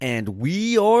And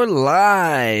we are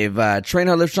live. Train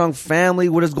Hard, Live Strong family.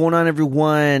 What is going on,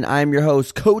 everyone? I'm your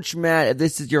host, Coach Matt. If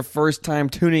this is your first time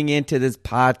tuning into this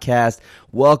podcast,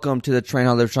 welcome to the Train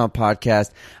Hard, Live Strong podcast.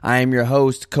 I am your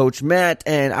host, Coach Matt,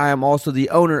 and I am also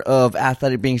the owner of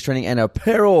Athletic Beings Training and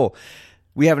Apparel.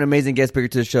 We have an amazing guest speaker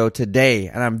to the show today,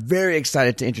 and I'm very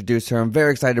excited to introduce her. I'm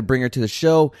very excited to bring her to the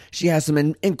show. She has some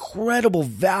incredible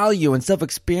value and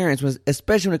self-experience,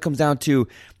 especially when it comes down to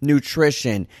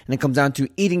nutrition, and it comes down to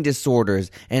eating disorders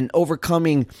and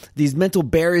overcoming these mental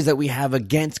barriers that we have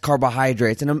against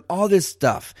carbohydrates and all this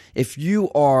stuff. If you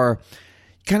are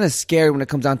kind of scared when it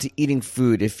comes down to eating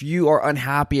food, if you are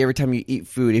unhappy every time you eat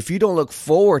food, if you don't look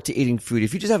forward to eating food,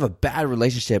 if you just have a bad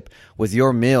relationship with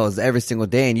your meals every single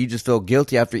day and you just feel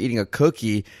guilty after eating a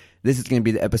cookie, this is going to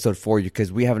be the episode for you,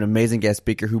 because we have an amazing guest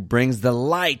speaker who brings the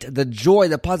light, the joy,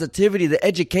 the positivity, the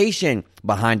education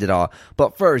behind it all.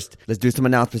 But first, let's do some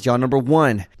announcements, y'all. Number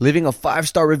one, leaving a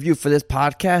 5-star review for this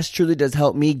podcast truly does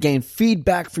help me gain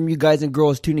feedback from you guys and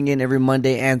girls tuning in every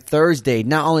Monday and Thursday.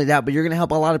 Not only that, but you're going to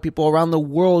help a lot of people around the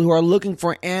world who are looking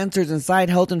for answers inside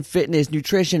health and fitness,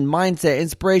 nutrition, mindset,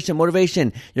 inspiration,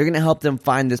 motivation. You're going to help them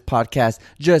find this podcast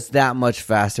just that much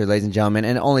faster, ladies and gentlemen,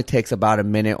 and it only takes about a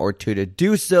minute or two to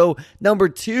do so. Number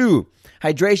two,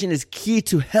 hydration is key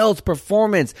to health,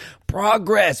 performance,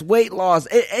 progress, weight loss,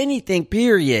 anything,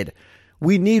 period.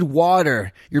 We need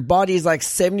water. Your body is like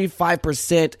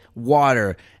 75%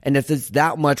 water. And if it's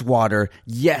that much water,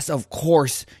 yes, of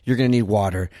course, you're going to need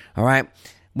water. All right.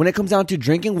 When it comes down to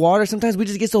drinking water, sometimes we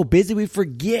just get so busy we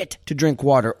forget to drink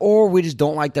water, or we just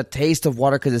don't like the taste of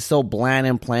water because it's so bland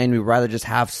and plain. We'd rather just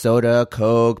have soda,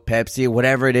 Coke, Pepsi,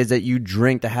 whatever it is that you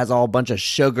drink that has all a bunch of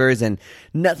sugars and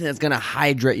nothing that's going to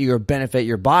hydrate you or benefit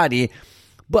your body.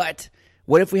 But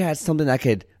what if we had something that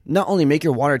could not only make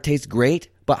your water taste great,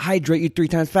 but hydrate you 3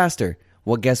 times faster?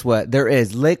 Well, guess what? There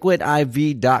is.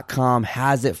 LiquidIV.com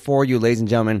has it for you, ladies and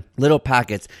gentlemen. Little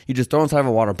packets. You just throw inside of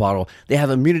a water bottle. They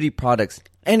have immunity products,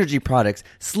 energy products,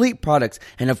 sleep products,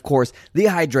 and of course, the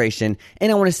hydration.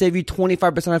 And I want to save you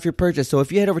 25% off your purchase. So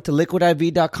if you head over to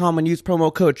liquidiv.com and use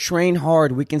promo code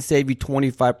TRAINHARD, we can save you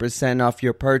 25% off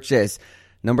your purchase.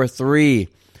 Number 3.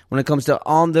 When it comes to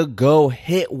on-the-go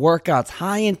HIIT workouts,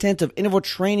 high-intensive interval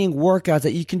training workouts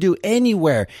that you can do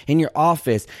anywhere, in your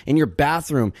office, in your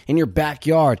bathroom, in your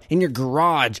backyard, in your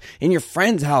garage, in your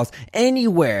friend's house,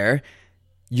 anywhere,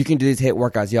 you can do these HIIT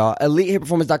workouts, y'all.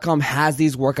 EliteHIITperformance.com has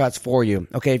these workouts for you.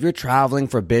 Okay, if you're traveling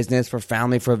for business, for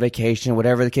family, for vacation,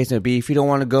 whatever the case may be, if you don't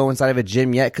want to go inside of a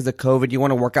gym yet because of COVID, you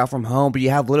want to work out from home, but you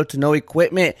have little to no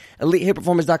equipment,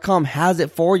 EliteHIITperformance.com has it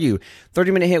for you.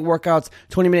 30-minute HIIT workouts,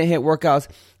 20-minute HIIT workouts,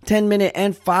 10-minute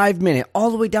and 5-minute,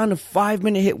 all the way down to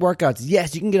 5-minute HIIT workouts.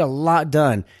 Yes, you can get a lot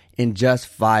done in just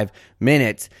 5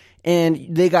 minutes. And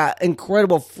they got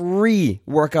incredible free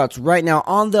workouts right now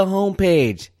on the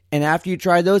homepage. And after you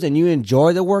try those and you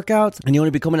enjoy the workouts and you want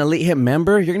to become an Elite HIIT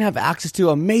member, you're going to have access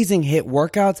to amazing HIIT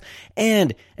workouts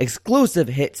and exclusive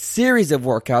HIIT series of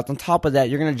workouts. On top of that,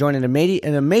 you're going to join an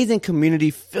amazing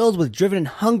community filled with driven and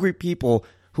hungry people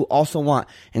who also want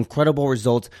incredible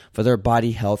results for their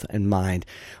body, health, and mind.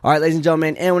 All right, ladies and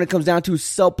gentlemen, and when it comes down to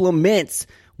supplements,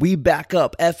 we back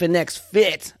up FNX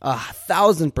Fit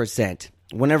 1,000%.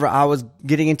 Whenever I was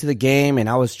getting into the game and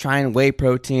I was trying whey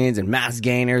proteins and mass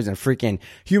gainers and freaking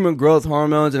human growth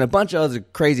hormones and a bunch of other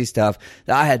crazy stuff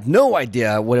that I had no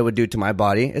idea what it would do to my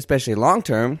body, especially long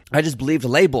term, I just believed the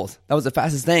labels. That was the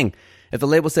fastest thing. If the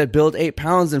label said build 8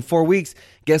 pounds in 4 weeks,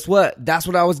 guess what? That's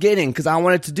what I was getting because I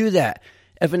wanted to do that.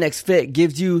 FNX Fit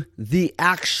gives you the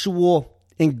actual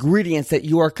ingredients that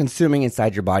you are consuming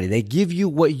inside your body. They give you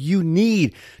what you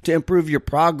need to improve your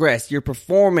progress, your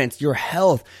performance, your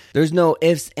health. There's no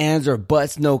ifs, ands, or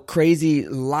buts, no crazy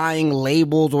lying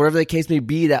labels, or whatever the case may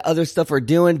be that other stuff are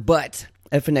doing, but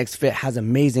FNX Fit has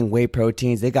amazing whey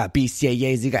proteins. They got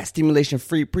BCAAs. They got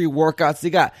stimulation-free pre-workouts. They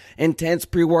got intense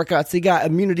pre-workouts. They got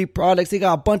immunity products. They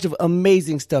got a bunch of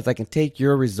amazing stuff that can take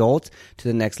your results to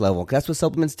the next level. That's what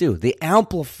supplements do. They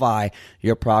amplify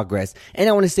your progress. And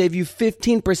I want to save you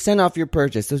 15% off your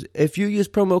purchase. So if you use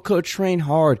promo code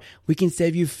TRAINHARD, we can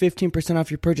save you 15% off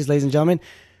your purchase, ladies and gentlemen.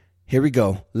 Here we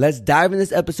go. Let's dive in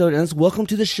this episode and let's welcome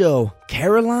to the show,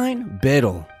 Caroline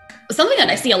Biddle. Something that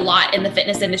I see a lot in the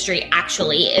fitness industry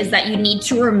actually is that you need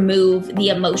to remove the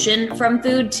emotion from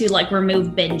food to like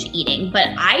remove binge eating. But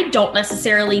I don't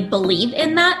necessarily believe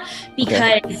in that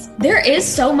because there is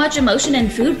so much emotion in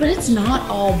food, but it's not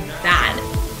all bad.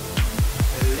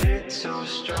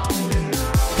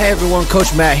 Hey everyone,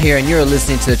 Coach Matt here, and you're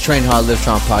listening to the Train Hard, Live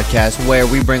Strong podcast, where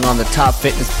we bring on the top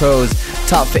fitness pros,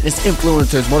 top fitness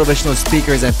influencers, motivational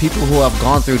speakers, and people who have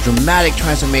gone through dramatic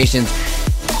transformations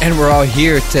And we're all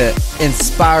here to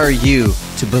inspire you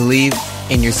to believe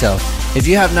in yourself. If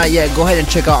you have not yet, go ahead and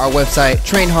check out our website,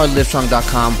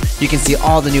 trainhardlivestrong.com. You can see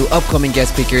all the new upcoming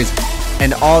guest speakers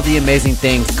and all the amazing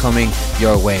things coming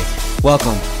your way.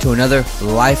 Welcome to another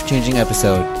life-changing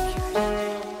episode.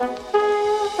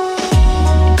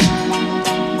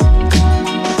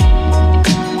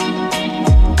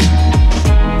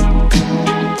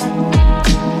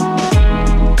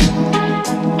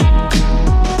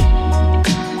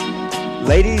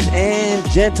 Ladies and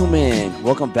gentlemen,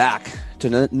 welcome back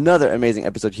to another amazing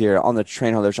episode here on the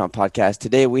Train Hard Live Strong podcast.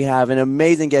 Today we have an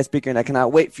amazing guest speaker, and I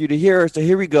cannot wait for you to hear her. So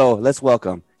here we go. Let's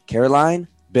welcome Caroline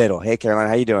Biddle. Hey, Caroline,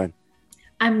 how you doing?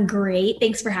 I'm great.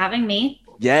 Thanks for having me.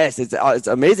 Yes, it's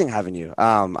amazing having you.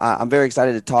 I'm very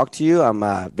excited to talk to you.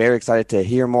 I'm very excited to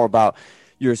hear more about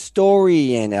your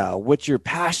story and what you're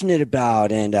passionate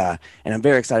about, and I'm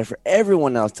very excited for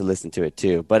everyone else to listen to it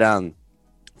too. But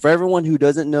for everyone who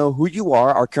doesn't know who you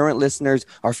are, our current listeners,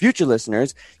 our future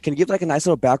listeners, can you give like a nice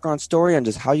little background story on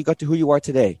just how you got to who you are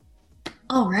today?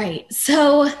 All right.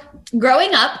 So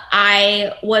growing up,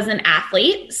 I was an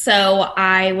athlete. So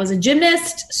I was a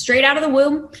gymnast straight out of the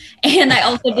womb. And I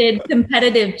also did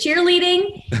competitive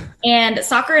cheerleading and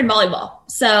soccer and volleyball.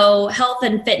 So health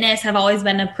and fitness have always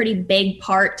been a pretty big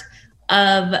part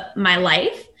of my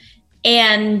life.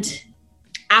 And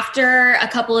after a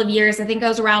couple of years, I think I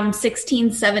was around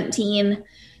 16, 17.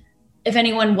 If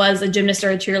anyone was a gymnast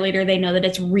or a cheerleader, they know that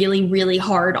it's really, really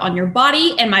hard on your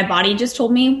body. And my body just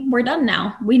told me, we're done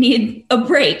now. We need a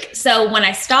break. So when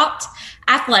I stopped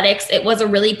athletics, it was a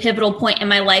really pivotal point in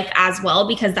my life as well,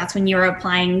 because that's when you're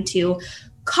applying to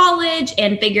college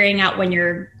and figuring out when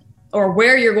you're or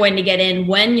where you're going to get in,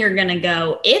 when you're going to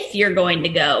go, if you're going to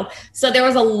go. So there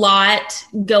was a lot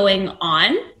going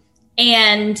on.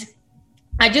 And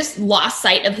I just lost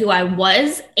sight of who I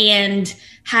was and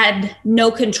had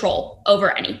no control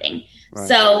over anything. Right.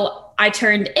 So I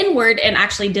turned inward and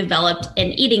actually developed an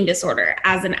eating disorder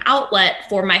as an outlet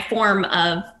for my form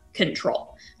of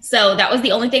control. So that was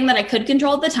the only thing that I could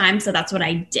control at the time. So that's what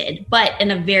I did, but in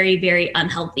a very, very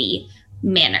unhealthy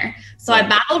manner. So I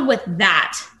battled with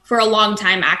that for a long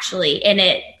time, actually. And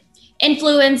it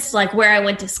influenced like where I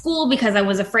went to school, because I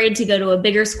was afraid to go to a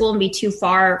bigger school and be too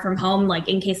far from home, like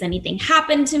in case anything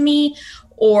happened to me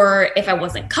or if I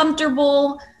wasn't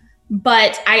comfortable.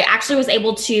 But I actually was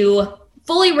able to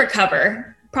fully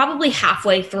recover probably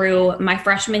halfway through my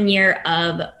freshman year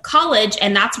of college.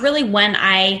 And that's really when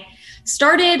I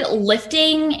started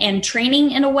lifting and training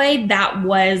in a way that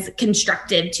was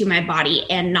constructive to my body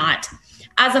and not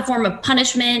as a form of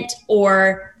punishment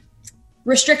or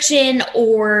restriction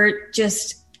or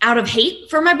just out of hate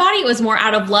for my body. It was more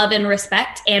out of love and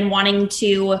respect and wanting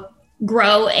to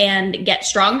grow and get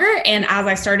stronger. And as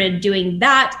I started doing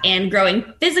that and growing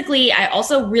physically, I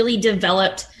also really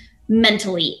developed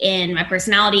mentally in my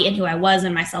personality and who I was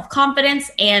and my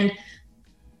self-confidence. And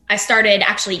I started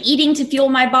actually eating to fuel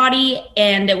my body.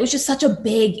 And it was just such a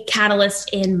big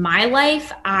catalyst in my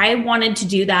life. I wanted to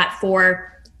do that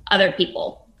for other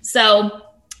people. So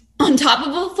on top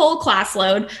of a full class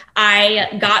load,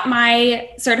 I got my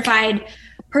certified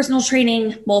personal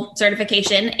training,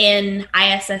 certification in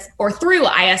ISS or through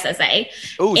ISSA.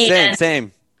 Oh,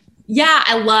 same. Yeah,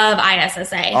 I love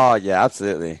ISSA. Oh, yeah,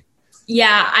 absolutely.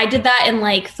 Yeah, I did that in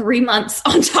like 3 months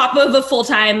on top of a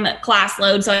full-time class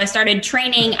load. So I started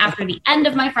training after the end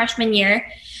of my freshman year.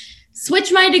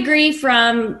 Switched my degree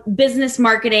from business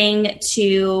marketing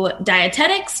to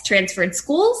dietetics, transferred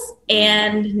schools,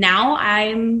 and now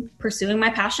I'm pursuing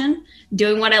my passion,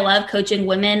 doing what I love, coaching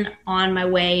women on my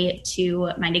way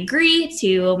to my degree,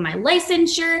 to my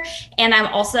licensure, and I'm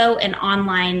also an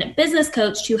online business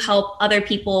coach to help other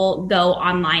people go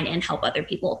online and help other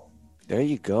people. There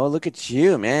you go. Look at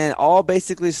you, man. All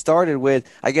basically started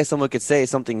with, I guess someone could say,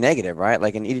 something negative, right?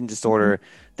 Like an eating disorder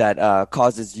that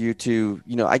causes you to,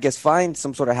 I guess find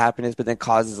some sort of happiness, but then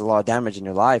causes a lot of damage in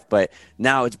your life. But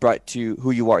now it's brought to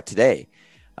who you are today.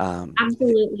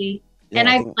 Absolutely. Yeah, and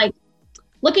I like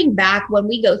looking back when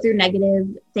we go through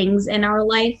negative things in our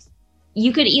life,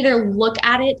 you could either look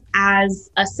at it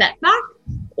as a setback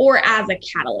or as a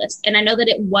catalyst. And I know that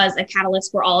it was a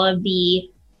catalyst for all of the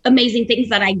amazing things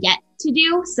that I get to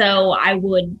do. So I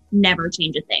would never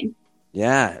change a thing.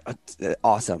 Yeah.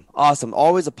 Awesome.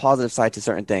 Always a positive side to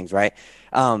certain things, right?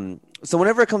 So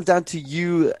whenever it comes down to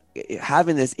you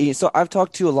having this, so I've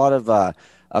talked to a lot of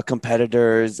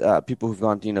competitors, people who've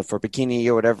gone, for bikini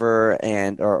or whatever,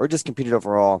 and or just competed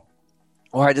overall,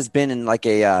 or had just been in like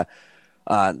a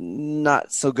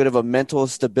not so good of a mental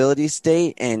stability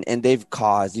state, and they've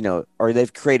caused, or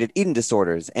they've created eating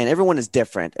disorders, and everyone is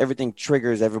different. Everything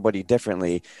triggers everybody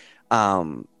differently.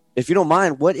 if you don't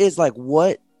mind,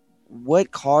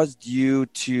 what caused you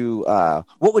to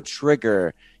what would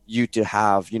trigger you to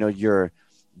have, your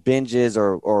binges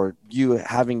or you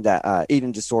having that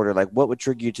eating disorder? Like, what would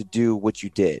trigger you to do what you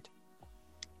did?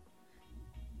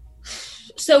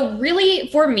 So really,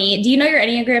 for me, do you know your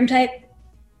Enneagram type?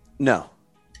 No.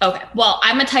 Okay. Well,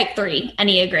 I'm a type 3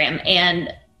 Enneagram,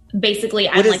 and basically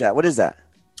What is that?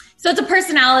 So it's a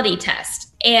personality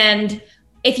test. And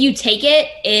if you take it,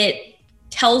 it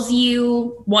tells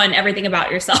you, one, everything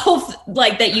about yourself,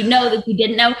 like that that you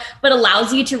didn't know, but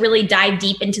allows you to really dive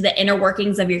deep into the inner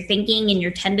workings of your thinking and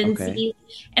your tendencies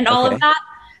and all of that.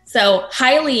 So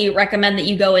highly recommend that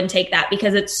you go and take that,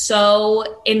 because it's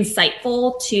so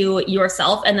insightful to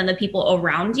yourself and then the people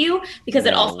around you, because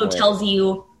it also tells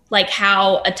you like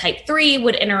how a type 3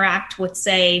 would interact with,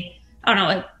 say, I don't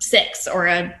know, a 6 or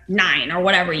a 9 or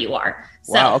whatever you are.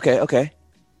 So, wow. Okay.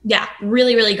 Yeah,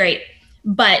 really, really great.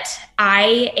 But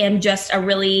I am just a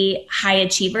really high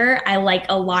achiever. I like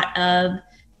a lot of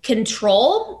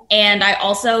control, and I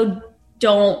also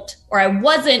I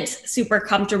wasn't super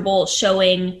comfortable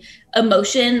showing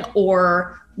emotion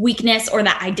or weakness, or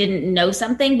that I didn't know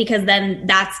something, because then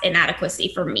that's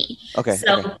inadequacy for me.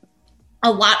 So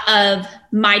a lot of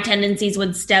my tendencies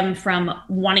would stem from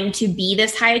wanting to be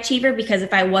this high achiever, because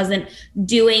if I wasn't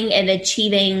doing and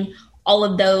achieving all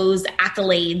of those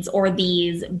accolades or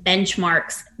these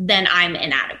benchmarks, then I'm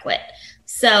inadequate.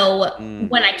 So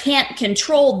when I can't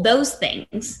control those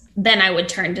things, then I would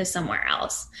turn to somewhere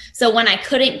else. So when I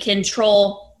couldn't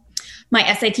control my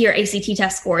SAT or ACT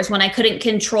test scores, when I couldn't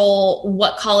control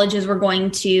what colleges were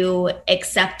going to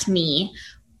accept me,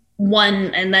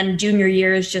 and then junior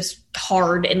year is just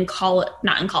hard in college,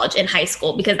 not in college, in high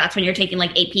school, because that's when you're taking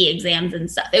like AP exams and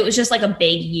stuff. It was just like a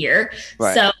big year.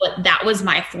 Right. So that was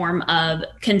my form of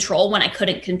control when I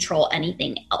couldn't control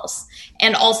anything else.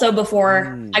 And also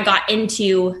before I got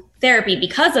into therapy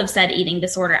because of said eating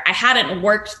disorder, I hadn't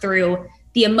worked through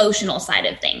the emotional side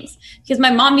of things, because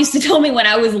my mom used to tell me when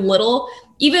I was little,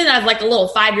 even as like a little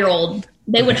 5-year-old,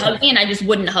 they would hug me and I just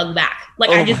wouldn't hug back. Like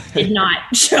I just did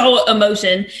not show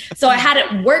emotion. So I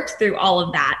hadn't worked through all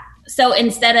of that. So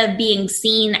instead of being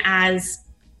seen as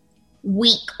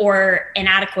weak or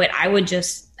inadequate, I would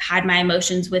just hide my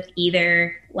emotions with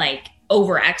either like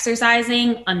over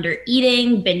exercising, under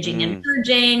eating, binging and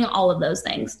purging, all of those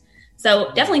things.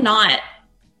 So definitely not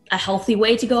a healthy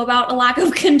way to go about a lack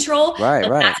of control. Right.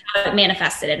 That's how it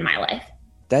manifested in my life.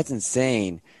 That's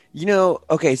insane.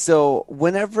 Okay, so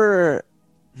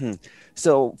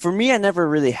so for me, I never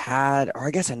really had, or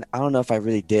I guess I don't know if I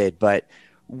really did, but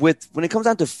when it comes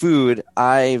down to food,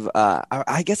 I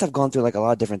guess I've gone through like a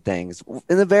lot of different things.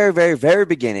 In the very, very, very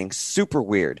beginning, super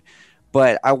weird,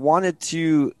 but I wanted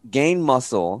to gain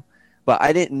muscle, but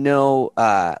I didn't know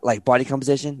like body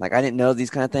composition. Like I didn't know these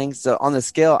kind of things. So on the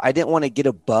scale, I didn't want to get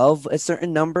above a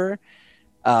certain number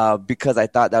because I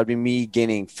thought that would be me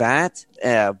gaining fat,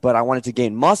 but I wanted to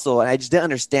gain muscle, and I just didn't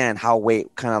understand how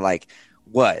weight kind of like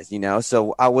was,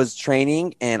 so I was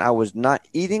training and I was not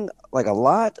eating like a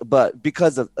lot, but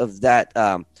because of that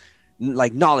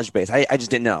like knowledge base, I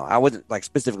just didn't know. I wasn't like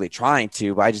specifically trying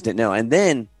to, but I just didn't know. And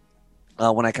then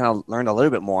when I kind of learned a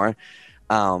little bit more,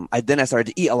 I started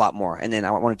to eat a lot more, and then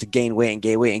I wanted to gain weight and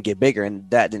get bigger, and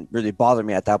that didn't really bother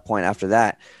me at that point after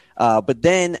that. But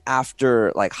then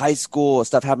after like high school,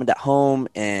 stuff happened at home,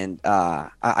 and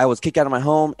I was kicked out of my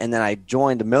home, and then I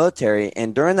joined the military.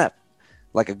 And during that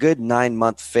like a good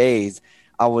 9-month phase,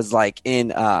 I was like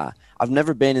I've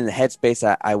never been in the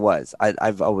headspace I was.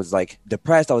 I was like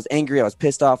depressed. I was angry. I was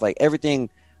pissed off. Like everything.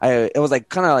 It was like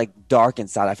kind of like dark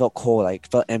inside. I felt cold. Like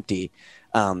felt empty.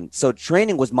 So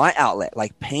training was my outlet.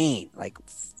 Like pain. Like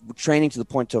training to the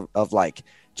point of like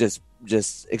just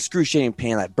excruciating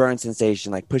pain, like burn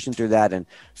sensation, like pushing through that and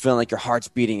feeling like your heart's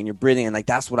beating and you're breathing, and like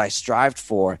that's what I strived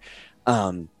for.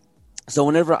 So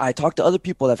whenever I talk to other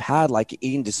people that have had like an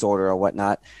eating disorder or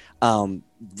whatnot,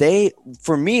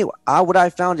 for me, what I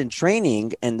found in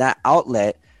training and that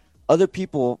outlet, other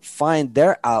people find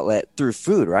their outlet through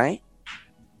food, right?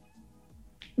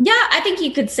 Yeah, I think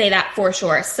you could say that for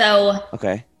sure. So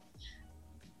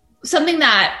something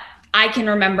that I can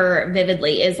remember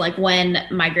vividly is like when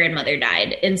my grandmother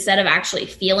died, instead of actually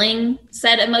feeling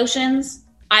said emotions,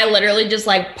 I literally just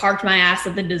like parked my ass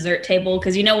at the dessert table.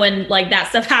 Cause when like that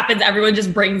stuff happens, everyone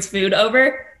just brings food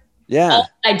over. Yeah. All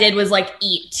I did was like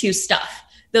eat to stuff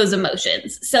those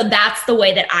emotions. So that's the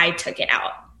way that I took it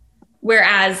out.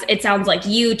 Whereas it sounds like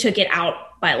you took it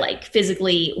out by like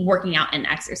physically working out and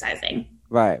exercising.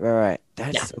 Right.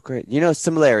 That's so great.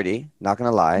 Similarity, not going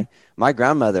to lie. My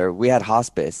grandmother, we had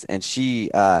hospice, and she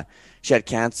she had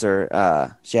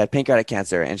cancer. She had pancreatic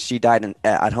cancer, and she died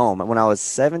at home when I was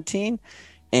 17.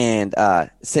 And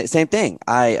same thing.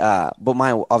 But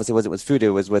mine obviously wasn't with food. It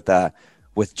was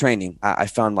with training. I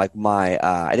found like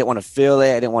I didn't want to feel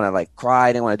it. I didn't want to like cry.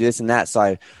 I didn't want to do this and that. So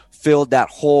I filled that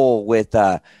hole with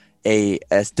a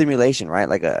stimulation, right?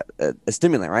 Like a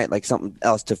stimulant, right? Like something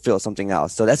else to feel something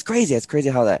else. So that's crazy. It's crazy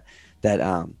how that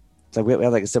so we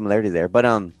have like a similarity there.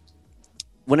 But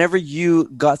whenever you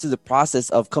got through the process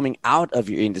of coming out of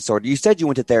your eating disorder, you said you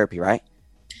went to therapy, right?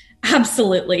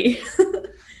 Absolutely.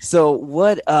 So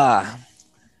what, for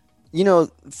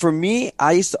me,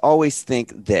 I used to always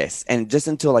think this, and just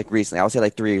until like recently, I would say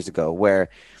like 3 years ago, where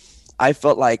I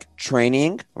felt like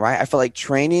training, right? I felt like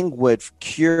training would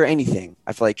cure anything.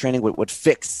 I felt like training would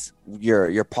fix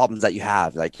your problems that you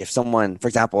have. Like if someone, for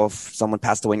example, if someone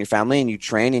passed away in your family and you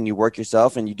train and you work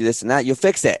yourself and you do this and that, you'll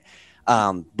fix it.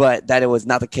 But that it was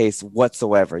not the case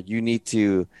whatsoever. You need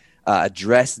to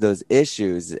address those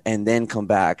issues and then come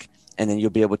back, and then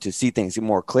you'll be able to see things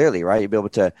more clearly, right? You'll be able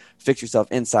to fix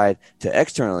yourself inside to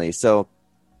externally. So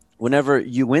whenever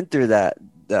you went through that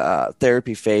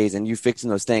therapy phase and you fixing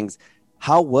those things,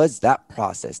 how was that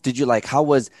process? How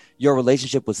was your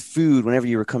relationship with food whenever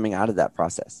you were coming out of that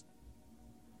process?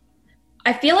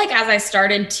 I feel like as I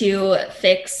started to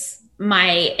fix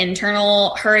my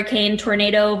internal hurricane,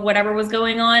 tornado, whatever was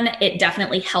going on, it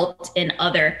definitely helped in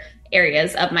other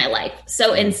areas of my life.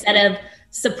 So instead of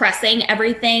suppressing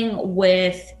everything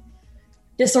with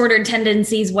disordered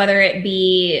tendencies, whether it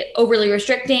be overly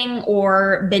restricting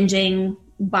or binging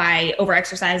by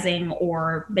overexercising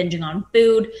or binging on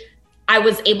food, I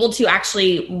was able to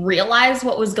actually realize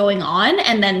what was going on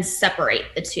and then separate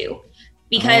the two.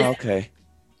 Because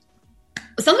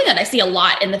something that I see a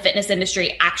lot in the fitness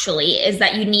industry actually is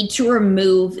that you need to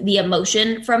remove the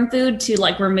emotion from food to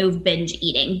like remove binge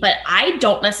eating. But I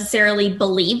don't necessarily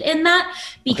believe in that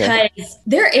because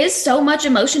there is so much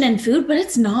emotion in food, but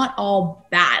it's not all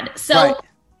bad. So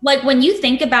like when you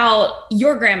think about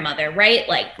your grandmother, right?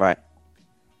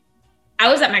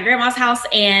 I was at my grandma's house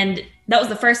and that was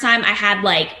the first time I had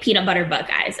like peanut butter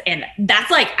Buckeyes. And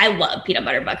that's like, I love peanut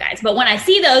butter Buckeyes. But when I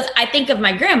see those, I think of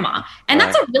my grandma. And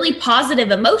that's a really positive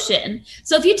emotion.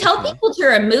 So if you tell people to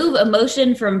remove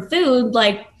emotion from food,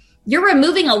 like you're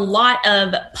removing a lot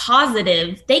of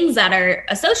positive things that are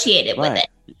associated with it.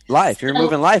 You're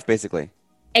removing life, basically.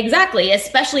 Exactly.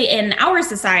 Especially in our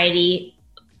society,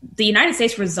 the United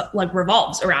States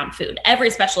revolves around food. Every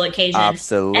special occasion,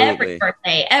 every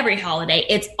birthday, every holiday,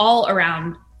 it's all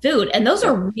around food. And those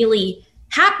are really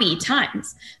happy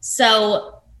times.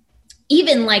 So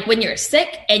even like when you're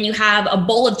sick and you have a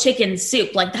bowl of chicken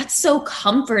soup, like that's so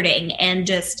comforting and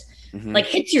just like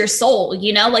hits your soul,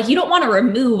 you know, like you don't want to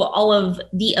remove all of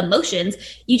the emotions.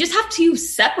 You just have to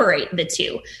separate the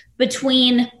two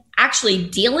between actually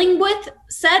dealing with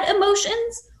said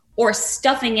emotions or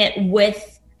stuffing it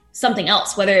with something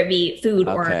else, whether it be food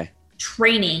or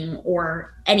training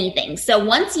or anything. So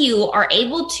once you are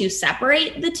able to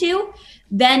separate the two,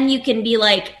 then you can be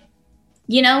like,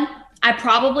 you know, I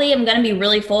probably am going to be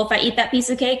really full if I eat that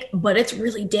piece of cake, but it's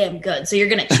really damn good. So you're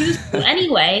going to choose to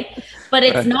anyway, but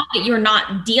it's not that you're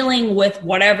not dealing with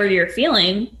whatever you're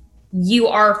feeling. You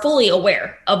are fully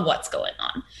aware of what's going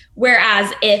on.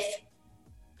 Whereas if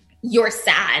you're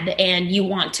sad and you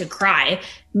want to cry,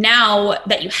 now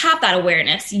that you have that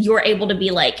awareness, you're able to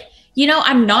be like, you know,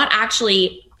 I'm not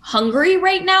actually hungry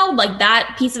right now. Like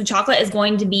that piece of chocolate is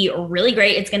going to be really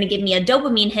great. It's going to give me a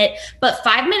dopamine hit. But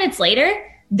 5 minutes later,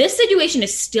 this situation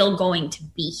is still going to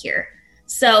be here.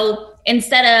 So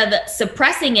instead of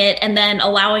suppressing it and then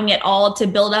allowing it all to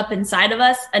build up inside of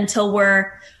us until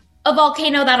we're a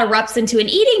volcano that erupts into an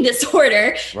eating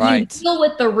disorder, you deal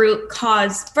with the root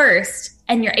cause first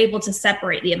and you're able to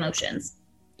separate the emotions.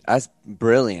 That's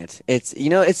brilliant. It's, you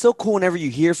know, it's so cool whenever you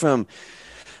hear from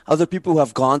other people who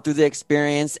have gone through the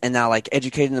experience and now like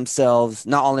educating themselves,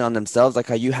 not only on themselves like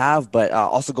how you have, but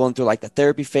also going through like the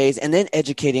therapy phase and then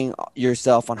educating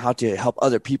yourself on how to help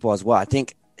other people as well. I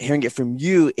think hearing it from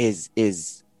you is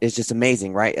just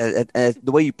amazing, right? The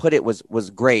way you put it was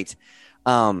great.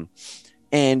 And,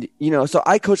 you know, so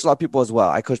I coach a lot of people as well.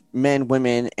 I coach men,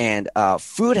 women, and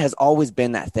food has always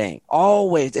been that thing,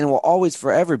 always, and will always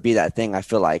forever be that thing, I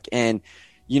feel like. And,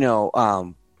 you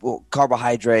know,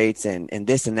 carbohydrates and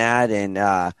this and that.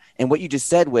 And what you just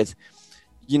said with,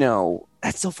 you know,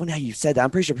 that's so funny how you said that. I'm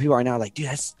pretty sure people are now like, dude,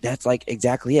 that's like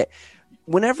exactly it.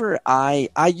 Whenever I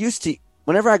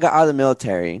got out of the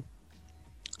military,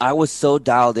 I was so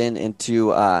dialed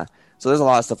into So there's a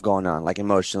lot of stuff going on, like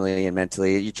emotionally and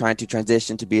mentally. You're trying to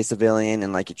transition to be a civilian,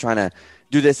 and like you're trying to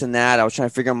do this and that. I was trying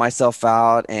to figure myself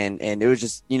out, and it was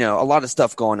just, a lot of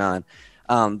stuff going on.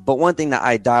 But one thing that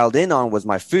I dialed in on was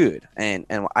my food. And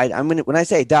when I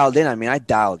say dialed in, I mean I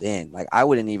dialed in. Like I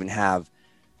wouldn't even have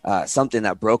something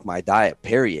that broke my diet,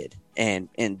 period. And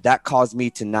that caused me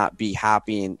to not be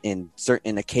happy in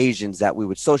certain occasions that we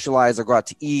would socialize or go out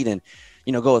to eat and,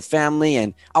 go with family.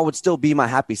 And I would still be my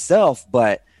happy self.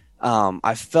 But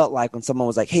I felt like when someone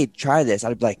was like, hey, try this,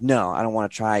 I'd be like, no, I don't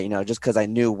want to try, just because I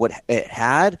knew what it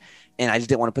had. And I just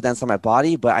didn't want to put that inside my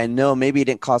body. But I know maybe it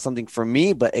didn't cause something for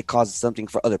me, but it causes something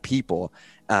for other people.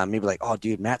 Maybe like, oh,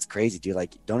 dude, Matt's crazy, dude.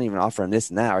 Like, don't even offer him this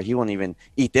and that, or he won't even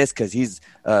eat this because he's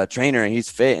a trainer and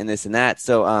he's fit and this and that.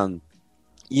 So,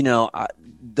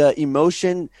 the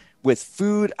emotion with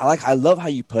food, I love how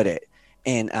you put it.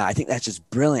 And I think that's just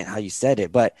brilliant how you said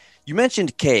it. But you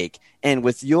mentioned cake. And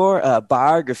with your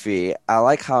biography, I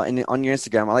like how on your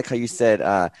Instagram, I like how you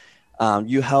said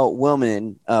you help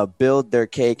women build their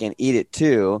cake and eat it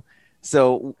too.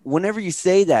 So whenever you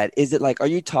say that, is it like, are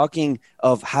you talking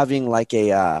of having like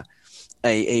a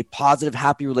positive,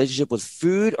 happy relationship with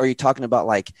food? Or are you talking about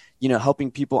like,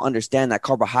 helping people understand that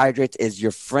carbohydrates is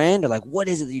your friend? Or like, what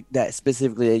is it that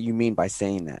specifically that you mean by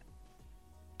saying that?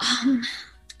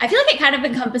 I feel like it kind of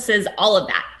encompasses all of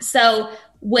that. So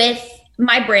with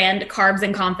my brand, Carbs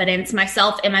and Confidence,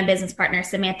 myself and my business partner,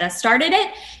 Samantha, started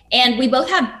it. And we both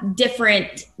have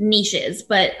different niches,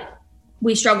 but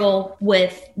we struggle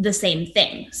with the same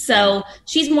thing. So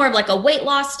she's more of like a weight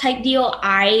loss type deal.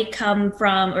 I come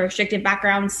from a restricted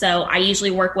background. So I usually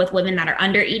work with women that are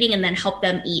under eating and then help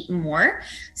them eat more.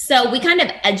 So we kind of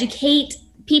educate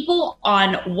people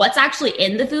on what's actually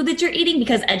in the food that you're eating,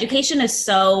 because education is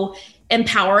so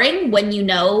empowering when you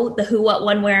know the who, what,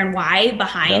 when, where, and why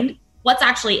behind what's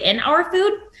actually in our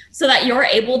food, so that you're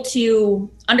able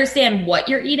to understand what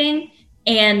you're eating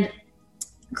and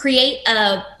create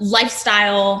a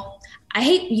lifestyle. I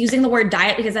hate using the word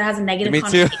diet because it has a negative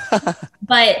connotation,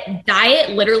 but diet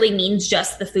literally means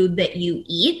just the food that you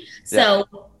eat.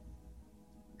 So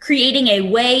creating a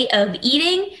way of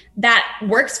eating that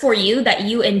works for you, that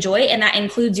you enjoy, and that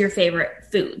includes your favorite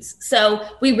foods. So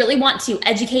we really want to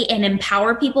educate and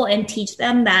empower people and teach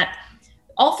them that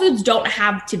all foods don't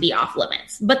have to be off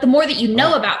limits. But the more that you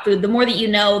know about food, the more that you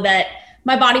know that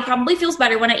my body probably feels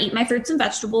better when I eat my fruits and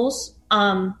vegetables.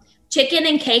 Chicken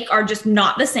and cake are just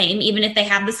not the same. Even if they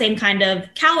have the same kind of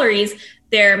calories,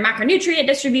 their macronutrient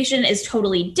distribution is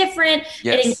totally different.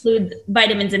 Yes. It includes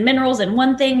vitamins and minerals in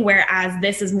one thing, whereas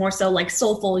this is more so like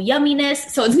soulful yumminess.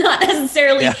 So it's not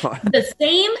necessarily the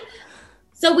same.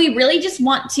 So we really just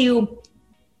want to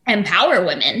empower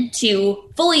women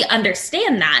to fully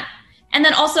understand that, and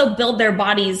then also build their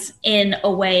bodies in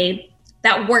a way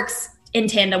that works in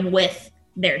tandem with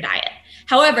their diet.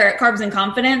 However, at Carbs and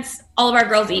Confidence, all of our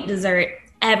girls eat dessert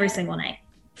every single night.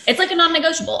 It's like a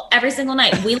non-negotiable every single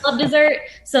night. We love dessert,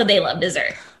 so they love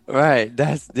dessert. Right.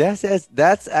 That's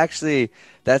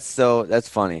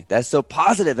funny. That's so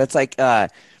positive. That's like,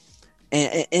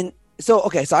 so,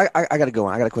 okay. So I got to go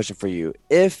on. I got a question for you.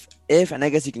 If, and I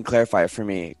guess you can clarify it for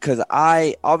me, because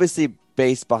I obviously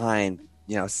based behind,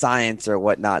 science or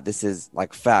whatnot, this is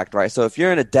like fact, right? So if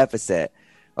you're in a deficit,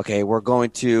 okay, your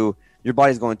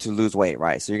body's going to lose weight,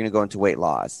 right? So you're going to go into weight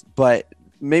loss, but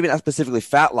maybe not specifically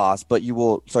fat loss, but you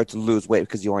will start to lose weight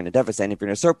because you are in a deficit. And if you're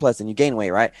in a surplus, then you gain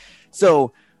weight, right?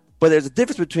 So, but there's a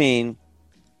difference between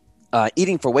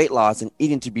eating for weight loss and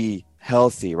eating to be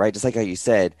healthy, right? Just like how you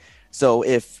said. So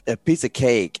if a piece of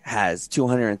cake has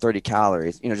 230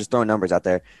 calories, just throwing numbers out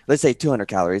there, let's say 200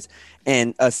 calories,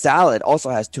 and a salad also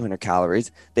has 200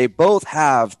 calories, they both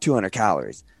have 200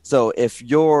 calories. So if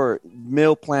your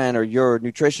meal plan or your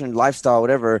nutrition, lifestyle,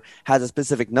 whatever, has a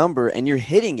specific number and you're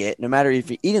hitting it, no matter if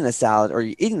you're eating the salad or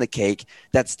you're eating the cake,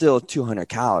 that's still 200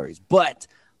 calories. But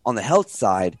on the health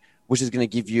side, which is going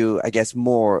to give you, I guess,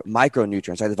 more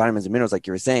micronutrients, right? The vitamins and minerals, like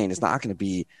you were saying, it's not going to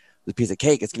be the piece of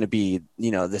cake. It's going to be,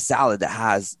 the salad that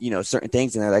has, certain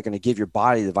things in there that are going to give your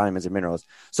body the vitamins and minerals.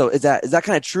 So is that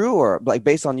kind of true, or like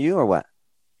based on you, or what?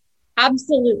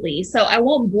 Absolutely. So I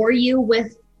won't bore you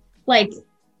with like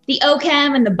the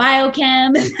OChem and the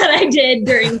biochem that I did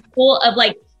during school of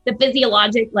like the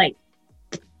physiologic, like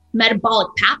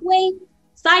metabolic pathway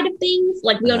side of things.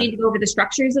 Like we don't need to go over the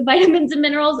structures of vitamins and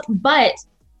minerals, but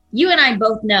you and I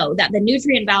both know that the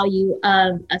nutrient value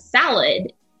of a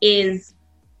salad is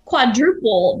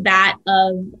quadruple that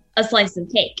of a slice of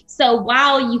cake. So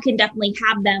while you can definitely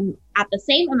have them at the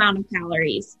same amount of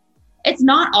calories, it's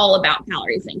not all about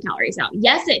calories in, calories out.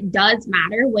 Yes, it does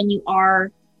matter when you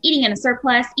are eating in a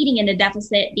surplus, eating in a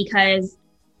deficit, because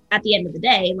at the end of the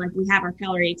day, like we have our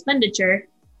calorie expenditure,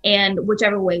 and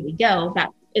whichever way we go, that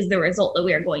is the result that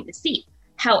we are going to see.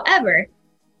 However,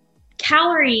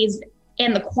 calories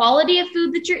and the quality of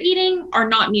food that you're eating are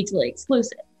not mutually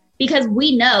exclusive, because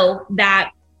we know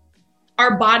that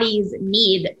our bodies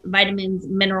need vitamins,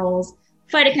 minerals,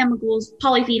 phytochemicals,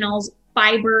 polyphenols,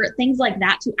 fiber, things like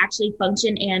that to actually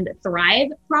function and thrive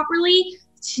properly,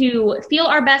 to feel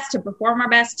our best, to perform our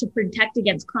best, to protect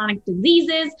against chronic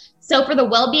diseases. So for the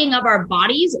well-being of our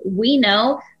bodies, we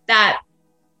know that,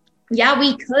 yeah,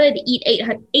 we could eat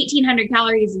 1,800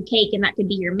 calories of cake and that could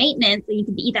be your maintenance, and you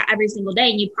could eat that every single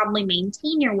day and you'd probably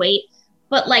maintain your weight.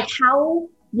 But like, how,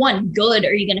 one, good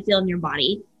are you going to feel in your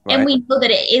body? Right. And we know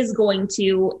that it is going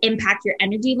to impact your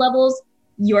energy levels,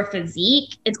 your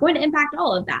physique. It's going to impact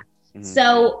all of that. Mm-hmm.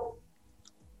 So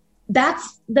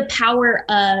that's the power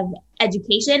of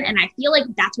education. And I feel like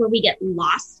that's where we get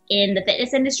lost in the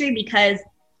fitness industry, because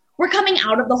we're coming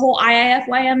out of the whole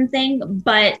IIFYM thing,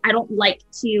 but I don't like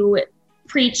to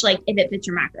preach like if it fits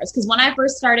your macros. Because when I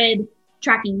first started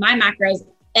tracking my macros,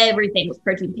 everything was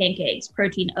protein pancakes,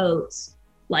 protein oats,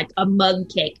 like a mug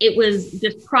cake. It was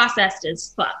just processed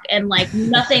as fuck. And like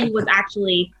nothing was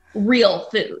actually real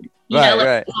food. You know,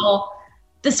 like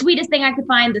the sweetest thing I could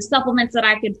find, the supplements that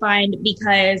I could find,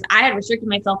 because I had restricted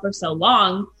myself for so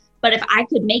long. But if I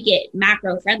could make it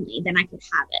macro friendly, then I could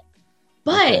have it.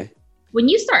 But when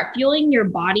you start fueling your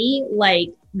body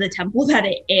like the temple that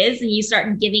it is, and you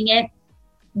start giving it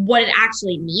what it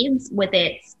actually needs with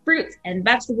its fruits and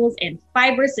vegetables and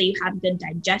fiber, so you have good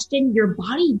digestion, your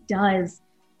body does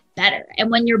better.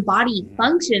 And when your body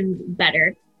functions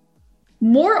better,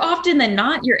 more often than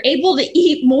not, you're able to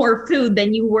eat more food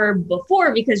than you were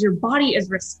before, because your body is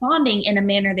responding in a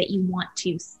manner that you want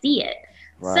to see it.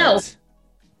 Right. So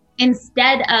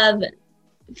instead of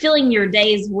filling your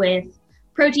days with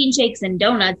protein shakes and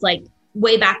donuts, like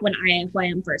way back when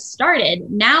IIFYM first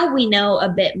started, now we know a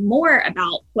bit more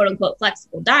about quote unquote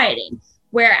flexible dieting.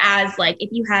 Whereas like if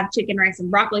you have chicken, rice,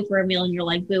 and broccoli for a meal and you're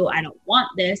like, boo, I don't want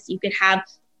this, you could have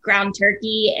ground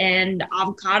turkey and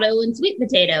avocado and sweet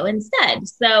potato instead.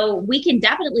 So we can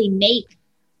definitely make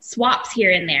swaps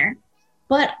here and there,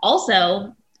 but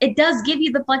also it does give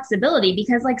you the flexibility,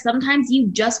 because like sometimes you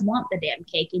just want the damn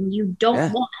cake and you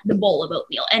don't want the bowl of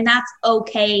oatmeal, and that's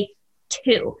okay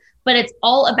too. But it's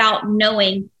all about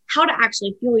knowing how to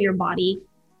actually fuel your body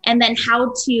and then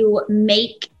how to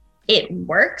make it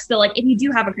work. So like if you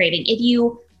do have a craving, if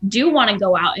you do want to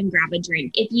go out and grab a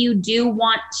drink, if you do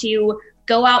want to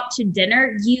go out to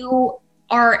dinner, you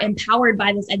are empowered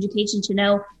by this education to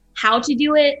know how to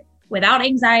do it without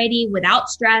anxiety, without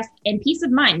stress, and peace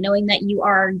of mind, knowing that you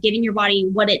are giving your body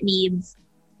what it needs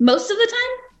most of the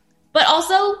time. But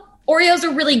also, Oreos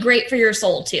are really great for your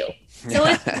soul too. So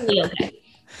it's really okay.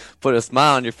 Put a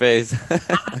smile on your face.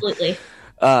 Absolutely.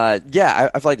 I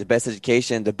feel like the best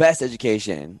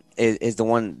education is the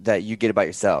one that you get about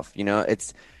yourself. You know,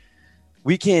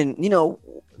 we can,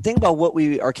 think about what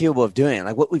we are capable of doing,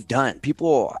 like what we've done.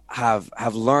 People have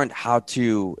learned how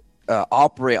to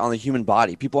operate on the human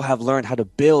body. People have learned how to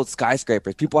build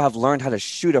skyscrapers. People have learned how to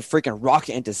shoot a freaking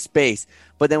rocket into space.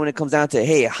 But then when it comes down to,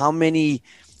 hey,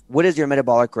 what is your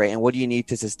metabolic rate and what do you need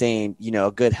to sustain,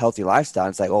 a good, healthy lifestyle?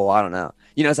 It's like, oh, I don't know.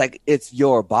 It's like, it's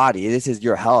your body. This is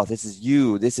your health. This is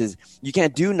you. You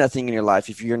can't do nothing in your life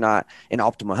if you're not in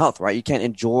optimal health, right? You can't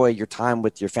enjoy your time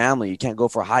with your family. You can't go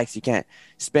for hikes. You can't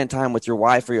spend time with your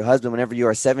wife or your husband whenever you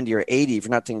are 70 or 80 if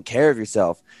you're not taking care of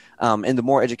yourself. And the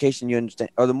more education you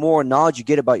understand, or the more knowledge you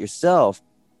get about yourself,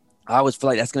 I always feel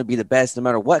like that's going to be the best no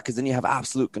matter what, because then you have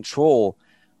absolute control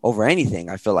over anything,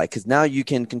 I feel like, because now you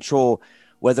can control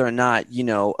whether or not,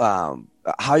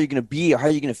 how you're going to be or how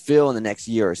you're going to feel in the next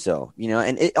year or so,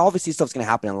 and obviously stuff's going to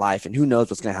happen in life and who knows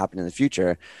what's going to happen in the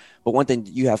future. But one thing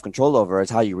you have control over is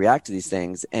how you react to these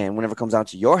things. And whenever it comes down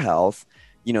to your health,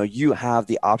 you have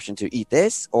the option to eat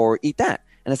this or eat that.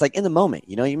 And it's like in the moment,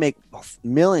 you make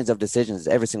millions of decisions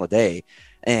every single day.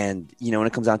 And, when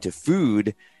it comes down to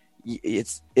food,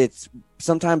 it's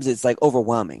sometimes it's like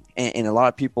overwhelming. And a lot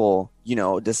of people,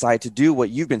 decide to do what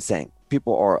you've been saying.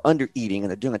 People are under eating and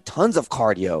they're doing tons of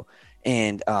cardio.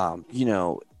 And,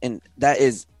 and that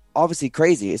is obviously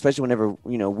crazy, especially whenever,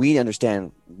 we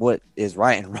understand what is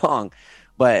right and wrong.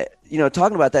 But,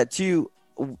 talking about that too,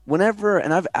 whenever,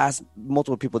 and I've asked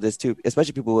multiple people this too,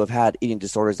 especially people who have had eating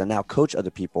disorders and now coach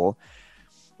other people,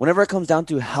 whenever it comes down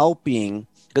to helping,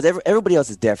 because everybody else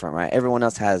is different, right? Everyone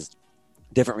else has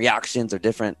different reactions or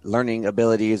different learning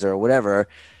abilities or whatever.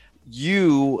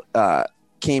 You,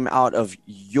 came out of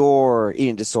your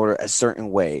eating disorder a certain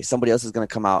way. Somebody else is going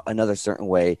to come out another certain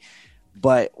way.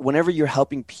 But whenever you're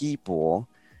helping people,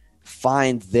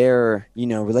 find their,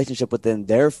 relationship within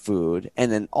their food,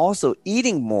 and then also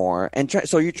eating more. And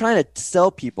so you're trying to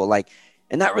sell people, like,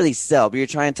 and not really sell, but you're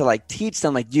trying to like teach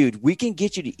them, like, dude, we can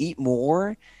get you to eat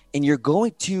more and you're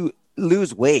going to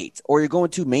lose weight, or you're going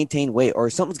to maintain weight, or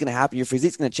something's going to happen. Your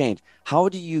physique's going to change. How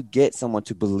do you get someone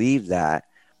to believe that,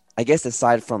 I guess,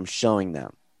 aside from showing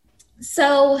them?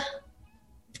 So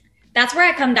that's where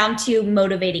I come down to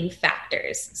motivating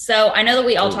factors. So I know that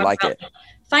we all talk about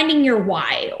finding your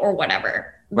why or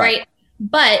whatever, right?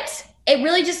 But it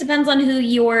really just depends on who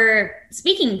you're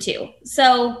speaking to.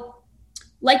 So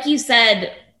like you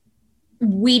said,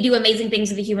 we do amazing things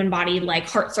with the human body, like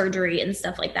heart surgery and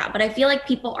stuff like that. But I feel like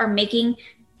people are making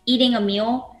eating a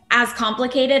meal as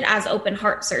complicated as open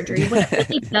heart surgery, which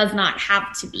it does not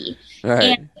have to be.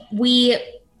 Right. And we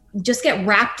just get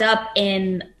wrapped up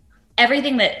in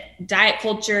everything that diet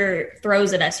culture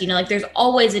throws at us. Like there's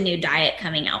always a new diet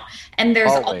coming out, and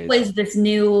there's always this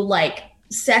new like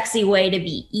sexy way to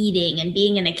be eating and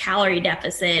being in a calorie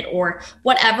deficit or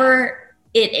whatever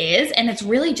it is. And it's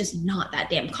really just not that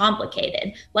damn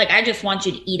complicated. Like, I just want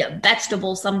you to eat a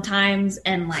vegetable sometimes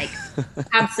and like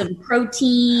have some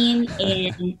protein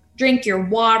and drink your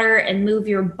water and move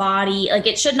your body. Like,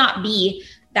 it should not be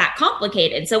that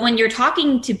complicated. So when you're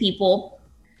talking to people,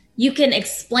 you can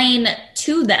explain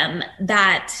to them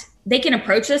that they can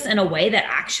approach this in a way that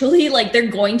actually like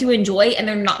they're going to enjoy, and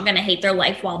they're not going to hate their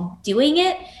life while doing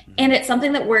it. And it's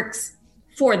something that works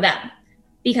for them,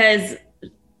 because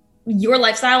your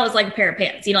lifestyle is like a pair of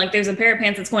pants. Like there's a pair of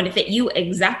pants that's going to fit you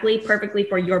exactly perfectly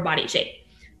for your body shape.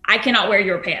 I cannot wear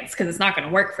your pants because it's not going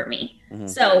to work for me. Mm-hmm.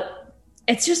 So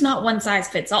it's just not one size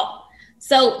fits all.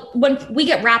 So when we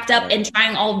get wrapped up in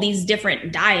trying all of these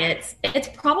different diets, it's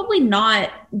probably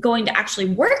not going to actually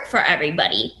work for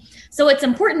everybody. So it's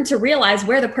important to realize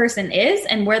where the person is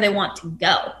and where they want to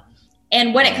go.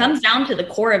 And when it comes down to the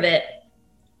core of it,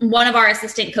 one of our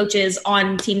assistant coaches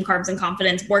on Team Carbs and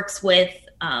Confidence works with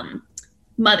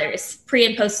mothers, pre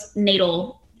and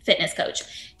postnatal fitness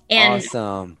coach. And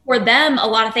for them, a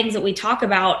lot of things that we talk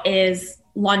about is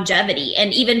longevity.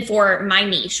 And even for my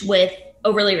niche with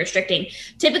overly restricting,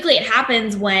 typically it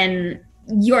happens when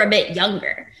you're a bit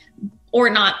younger,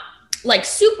 or not like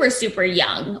super, super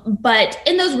young, but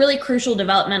in those really crucial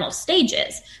developmental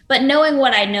stages. But knowing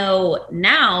what I know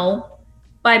now,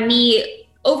 by me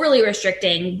overly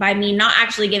restricting, by me not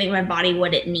actually giving my body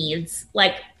what it needs,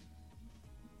 like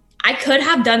I could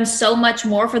have done so much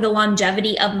more for the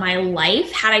longevity of my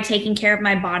life had I taken care of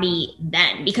my body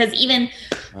then. Because even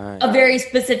a very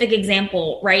specific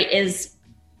example, right, is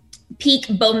peak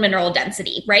bone mineral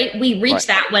density, right? We reach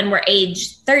that when we're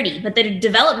age 30, but the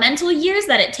developmental years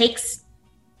that it takes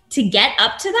to get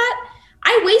up to that,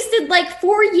 I wasted like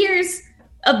 4 years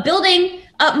of building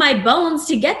up my bones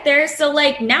to get there. So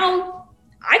like now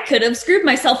I could have screwed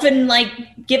myself and like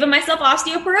given myself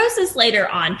osteoporosis later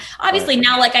on. Obviously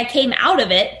now like I came out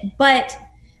of it, but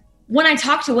when I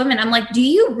talk to women, I'm like, do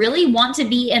you really want to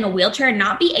be in a wheelchair and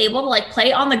not be able to like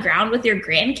play on the ground with your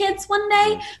grandkids one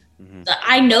day? Mm-hmm.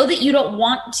 I know that you don't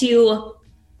want to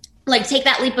like take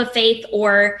that leap of faith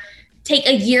or take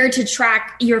a year to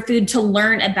track your food to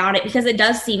learn about it, because it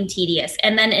does seem tedious.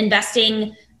 And then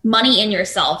investing money in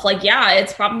yourself, like, yeah,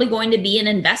 it's probably going to be an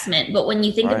investment. But when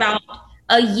you think about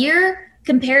a year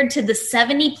compared to the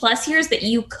 70 plus years that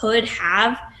you could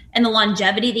have and the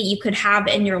longevity that you could have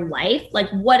in your life, like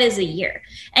what is a year?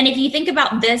 And if you think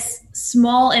about this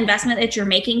small investment that you're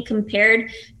making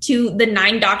compared to the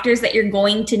 9 doctors that you're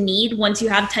going to need once you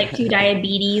have type 2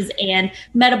 diabetes and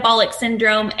metabolic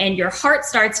syndrome and your heart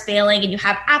starts failing and you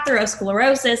have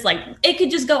atherosclerosis, like it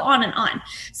could just go on and on.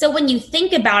 So when you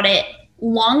think about it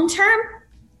long term,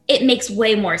 it makes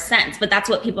way more sense, but that's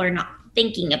what people are not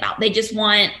thinking about. They just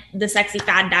want the sexy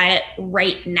fad diet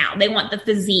right now. They want the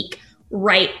physique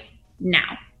right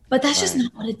now, but that's just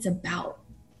not what it's about.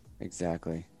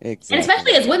 Exactly. And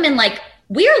especially as women, like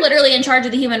we are literally in charge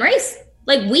of the human race.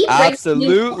 Like we bring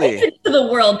absolutely into the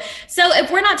world. So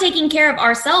if we're not taking care of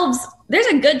ourselves, there's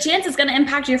a good chance it's going to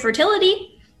impact your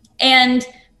fertility. And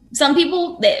some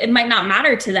people, it might not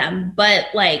matter to them, but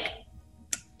like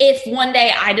if one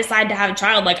day I decide to have a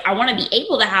child, like I want to be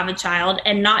able to have a child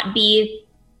and not be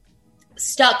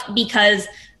stuck because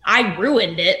I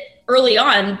ruined it early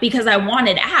on because I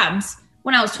wanted abs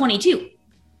when I was 22,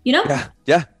 you know?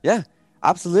 Yeah,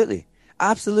 absolutely.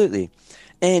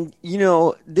 And,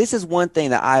 this is one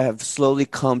thing that I have slowly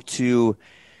come to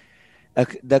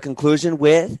the conclusion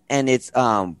with, and it's,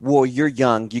 well, you're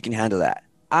young, you can handle that.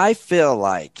 I feel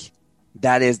like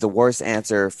that is the worst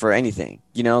answer for anything.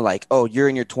 You know, like, oh, you're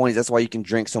in your 20s, that's why you can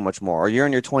drink so much more. Or you're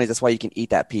in your 20s, that's why you can eat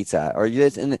that pizza. Or you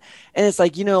and it's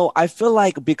like, you know, I feel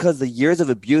like because the years of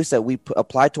abuse that we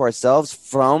apply to ourselves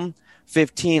from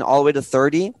 15 all the way to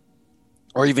 30,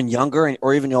 or even younger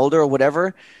or even older or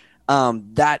whatever,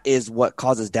 that is what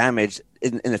causes damage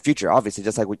in the future, obviously,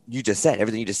 just like what you just said,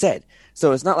 everything you just said.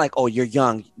 So it's not like, oh, you're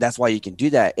young, that's why you can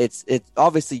do that. It's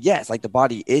obviously, yes, like the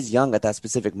body is young at that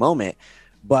specific moment,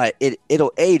 but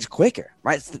it'll age quicker,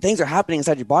 right? So things are happening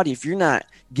inside your body. If you're not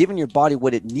giving your body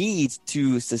what it needs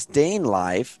to sustain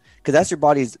life, because that's your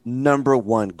body's number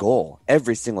one goal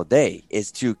every single day,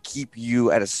 is to keep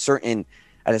you at a certain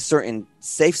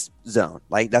safe zone.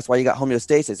 Like that's why you got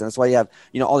homeostasis, and that's why you have,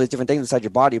 you know, all these different things inside your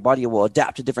body. Your body will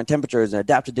adapt to different temperatures and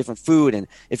adapt to different food. And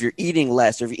if you're eating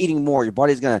less or if you're eating more, your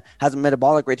body's gonna has a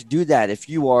metabolic rate to do that. If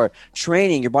you are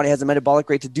training, your body has a metabolic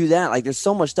rate to do that. Like there's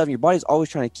so much stuff. Your body's always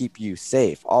trying to keep you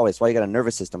safe. Always. That's why you got a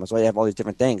nervous system. That's why you have all these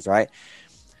different things, right?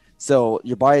 So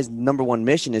your body's number one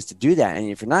mission is to do that. And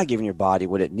if you're not giving your body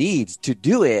what it needs to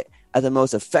do it at the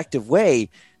most effective way,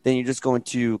 then you're just going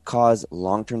to cause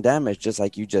long-term damage, just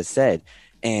like you just said.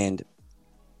 And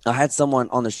I had someone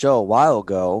on the show a while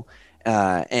ago,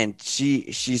 and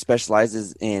she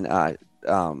specializes in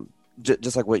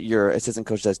just like what your assistant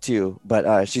coach does too.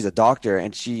 But she's a doctor,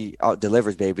 and she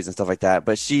delivers babies and stuff like that.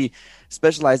 But she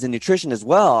specialized in nutrition as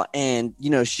well. And, you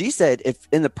know, she said if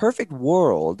in the perfect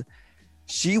world,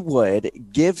 she would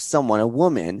give someone, a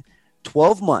woman,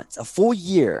 12 months, a full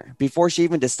year before she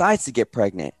even decides to get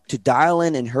pregnant, to dial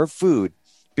in her food,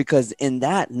 because in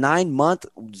that 9-month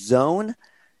zone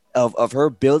of her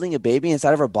building a baby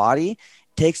inside of her body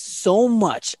takes so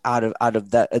much out of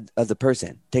that of the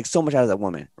person, takes so much out of that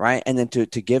woman, right? And then to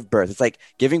give birth, it's like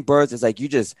giving birth is like you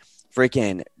just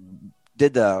freaking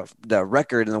did the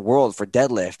record in the world for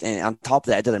deadlift, and on top of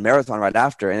that, I did a marathon right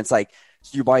after, and it's like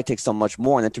so your body takes so much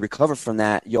more, and then to recover from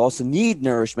that, you also need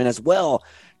nourishment as well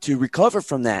to recover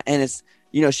from that. And it's,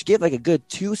 you know, she gave like a good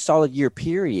 2 solid year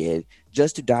period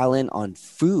just to dial in on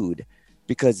food,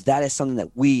 because that is something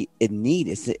that we need.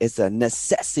 It's a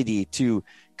necessity to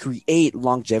create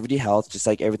longevity health, just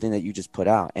like everything that you just put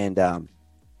out. And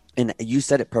you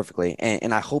said it perfectly.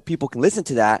 And I hope people can listen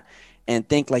to that and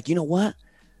think like, you know what,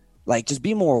 like just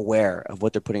be more aware of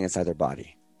what they're putting inside their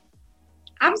body.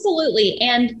 Absolutely.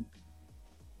 And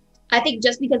I think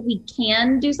just because we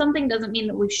can do something doesn't mean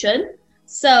that we should.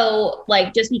 So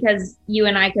like, just because you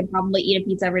and I could probably eat a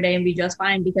pizza every day and be just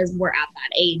fine because we're at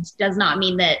that age does not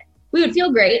mean that we would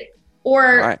feel great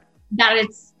or that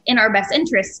it's in our best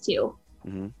interest to.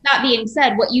 Mm-hmm. That being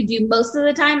said, what you do most of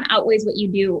the time outweighs what you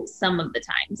do some of the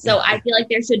time. So I feel like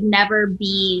there should never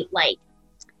be like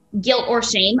guilt or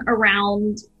shame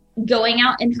around going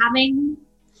out and having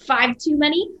 5 too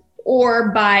many,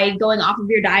 or by going off of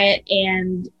your diet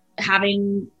and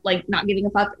having like not giving a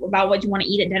fuck about what you want to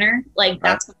eat at dinner. Like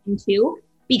that's fine too,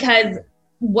 because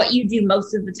what you do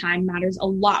most of the time matters a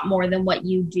lot more than what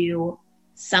you do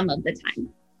some of the time.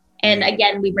 And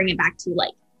again, we bring it back to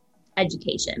like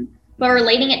education, but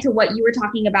relating it to what you were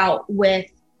talking about with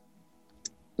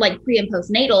like pre and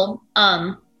postnatal,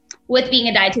 with being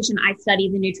a dietitian, I study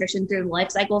the nutrition through the life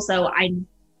cycle. So I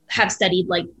have studied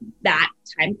like that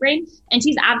time frame, and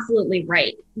she's absolutely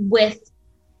right with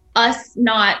us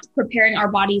not preparing our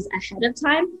bodies ahead of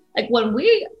time. Like when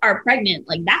we are pregnant,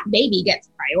 like that baby gets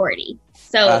priority.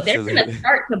 So they're going to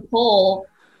start to pull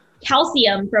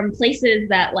calcium from places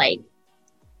that like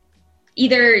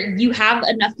either you have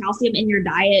enough calcium in your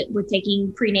diet with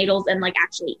taking prenatals and like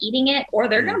actually eating it, or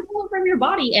they're going to pull it from your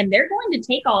body and they're going to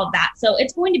take all of that. So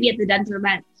it's going to be at the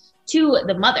detriment to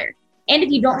the mother. And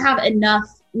if you don't have enough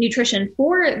nutrition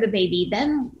for the baby,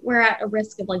 then we're at a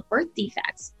risk of like birth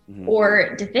defects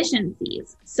or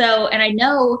deficiencies. So, and I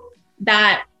know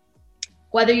that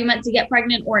whether you meant to get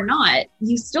pregnant or not,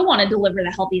 you still want to deliver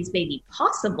the healthiest baby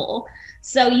possible.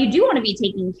 So you do want to be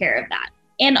taking care of that.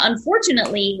 And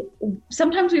unfortunately,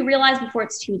 sometimes we realize before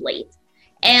it's too late.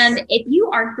 And if you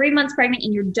are 3 months pregnant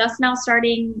and you're just now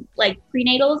starting like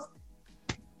prenatals,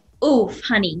 oof,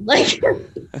 honey, like,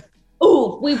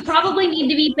 ooh, we probably need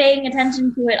to be paying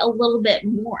attention to it a little bit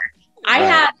more. I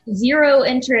have zero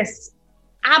interest,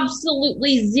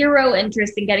 absolutely zero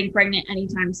interest in getting pregnant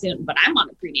anytime soon, but I'm on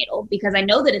a prenatal because I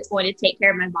know that it's going to take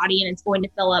care of my body and it's going to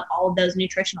fill up all of those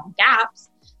nutritional gaps.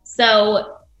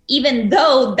 So even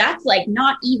though that's like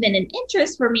not even an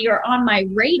interest for me or on my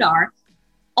radar,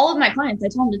 all of my clients, I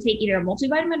tell them to take either a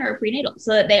multivitamin or a prenatal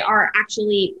so that they are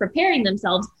actually preparing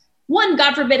themselves. One,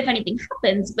 God forbid if anything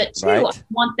happens, but two, I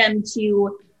want them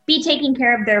to be taking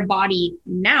care of their body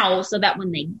now so that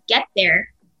when they get there,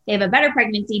 they have a better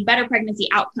pregnancy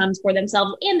outcomes for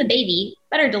themselves and the baby,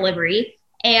 better delivery,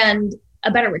 and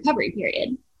a better recovery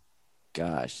period.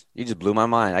 Gosh, you just blew my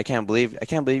mind. I can't believe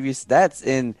you.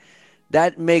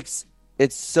 That makes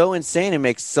it's so insane. It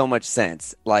makes so much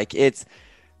sense. Like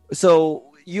so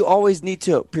you always need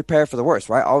to prepare for the worst,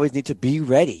 right? Always need to be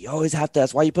ready. You always have to.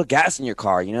 That's why you put gas in your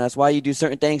car. You know, that's why you do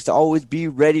certain things to always be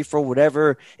ready for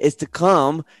whatever is to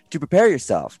come to prepare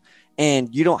yourself.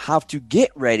 And you don't have to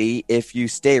get ready if you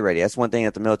stay ready. That's one thing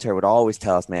that the military would always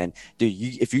tell us, man. Dude,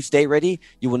 if you stay ready,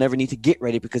 you will never need to get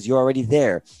ready because you're already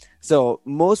there. So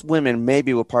most women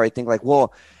maybe will probably think like,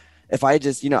 well, if I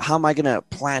just, how am I going to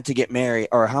plan to get married,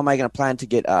 or how am I going to plan to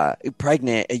get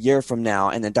pregnant a year from now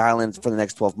and then dial in for the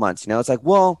next 12 months? It's like,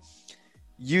 well,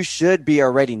 you should be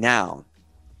already now.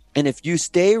 And if you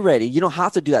stay ready, you don't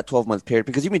have to do that 12-month period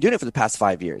because you've been doing it for the past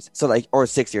 5 years. So or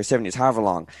 6 years, 7 years, however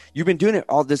long. You've been doing it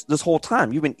all this whole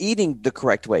time. You've been eating the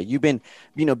correct way. You've been,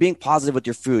 being positive with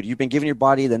your food. You've been giving your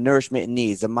body the nourishment it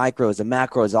needs, the micros, the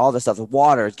macros, all the stuff, the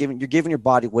water. You're giving your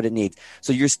body what it needs.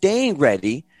 So you're staying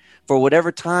ready for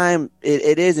whatever time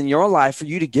it is in your life for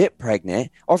you to get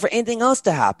pregnant or for anything else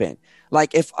to happen.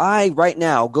 Like if I right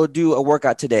now go do a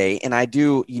workout today and I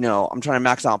do, I'm trying to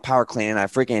max out power clean and I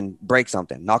freaking break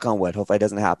something, knock on wood, hopefully it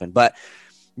doesn't happen. But,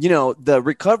 the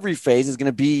recovery phase is going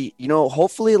to be,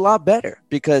 hopefully a lot better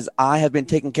because I have been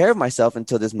taking care of myself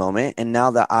until this moment. And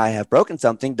now that I have broken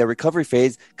something, the recovery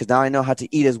phase, because now I know how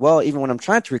to eat as well, even when I'm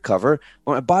trying to recover,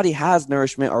 but my body has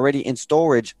nourishment already in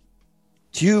storage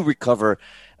to recover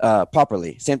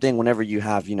properly. Same thing whenever you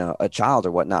have, a child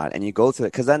or whatnot, and you go through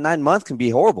it, because that 9 months can be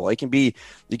horrible. You can be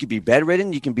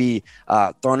bedridden, you can be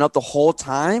thrown up the whole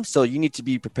time. So you need to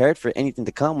be prepared for anything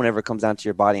to come whenever it comes down to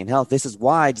your body and health. This is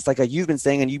why, just like you've been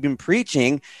saying and you've been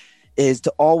preaching, is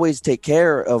to always take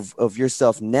care of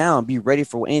yourself now and be ready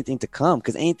for anything to come,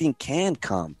 because anything can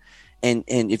come. And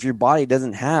if your body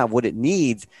doesn't have what it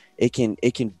needs, it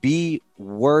can be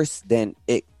worse than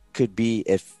it could be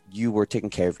if you were taking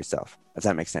care of yourself. If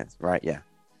that makes sense, right? Yeah.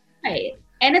 Right.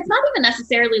 And it's not even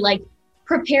necessarily like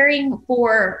preparing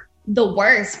for the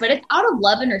worst, but it's out of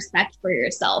love and respect for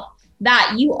yourself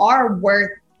that you are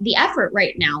worth the effort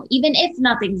right now, even if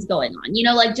nothing's going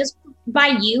on. Just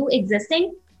by you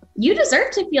existing, you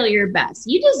deserve to feel your best.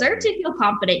 You deserve to feel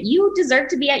confident. You deserve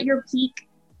to be at your peak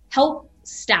health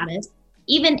status,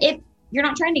 even if you're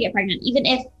not trying to get pregnant, even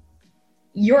if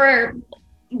you're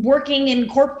working in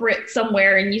corporate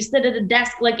somewhere and you sit at a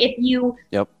desk. Like if you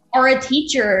are a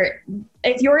teacher,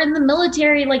 if you're in the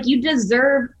military, like you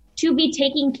deserve to be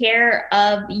taking care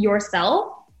of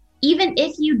yourself, even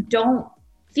if you don't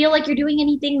feel like you're doing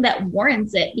anything that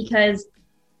warrants it, because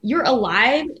you're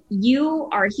alive. You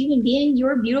are a human being.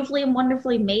 You're beautifully and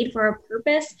wonderfully made for a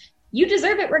purpose. You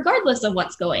deserve it regardless of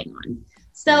what's going on.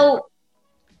 So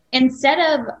instead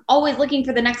of always looking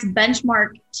for the next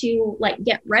benchmark to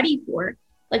get ready for,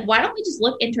 why don't we just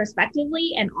look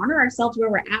introspectively and honor ourselves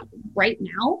where we're at right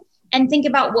now and think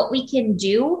about what we can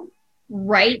do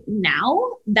right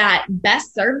now that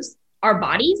best serves our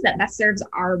bodies, that best serves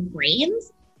our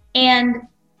brains, and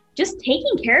just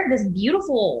taking care of this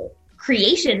beautiful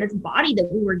creation, this body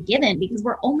that we were given, because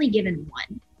we're only given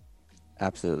one.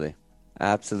 Absolutely.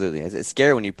 It's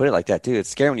scary when you put it like that too. It's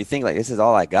scary when you think this is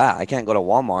all I got. I can't go to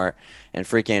Walmart and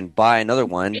freaking buy another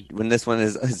one when this one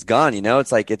is gone.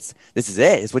 It's this is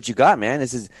it. It's what you got, man.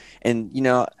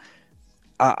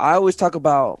 I always talk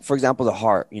about, for example, the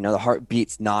heart. The heart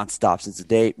beats nonstop since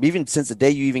the day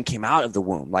you even came out of the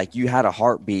womb. Like you had a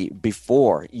heartbeat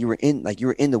before you were in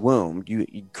the womb. You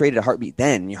created a heartbeat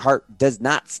then. Your heart does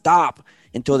not stop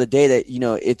until the day that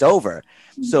it's over.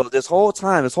 So this whole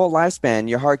time, this whole lifespan,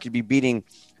 your heart could be beating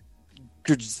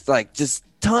just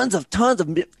tons of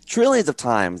trillions of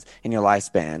times in your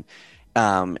lifespan.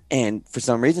 And for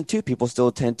some reason too, people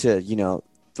still tend to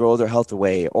throw their health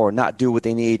away or not do what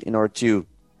they need in order to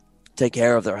take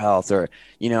care of their health, or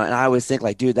and I always think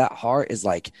dude, that heart is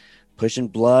pushing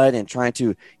blood and trying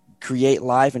to create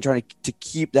life and trying to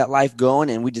keep that life going,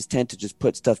 and we just tend to just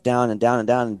put stuff down and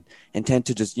tend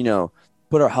to just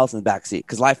put our health in the back seat,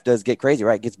 because life does get crazy,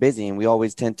 right? It gets busy, and we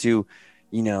always tend to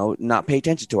not pay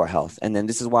attention to our health. And then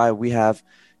this is why we have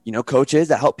coaches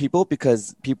that help people,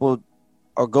 because people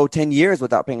or go 10 years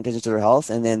without paying attention to their health,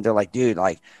 and then they're like, dude,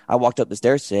 I walked up the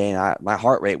stairs today and my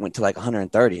heart rate went to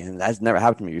 130, and that's never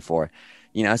happened to me before.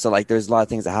 So there's a lot of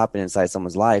things that happen inside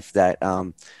someone's life that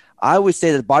I always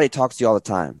say that the body talks to you all the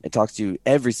time. It talks to you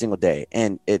every single day,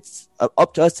 and it's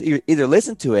up to us to either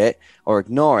listen to it or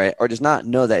ignore it, or just not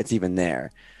know that it's even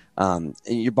there.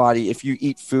 your body, if you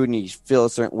eat food and you feel a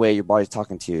certain way, your body's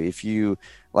talking to you. If you,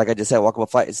 like I just said, walk up a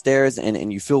flight of stairs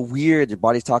and you feel weird, your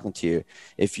body's talking to you.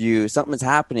 If something's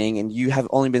happening and you have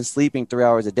only been sleeping 3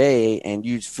 hours a day and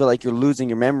you feel like you're losing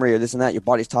your memory or this and that, your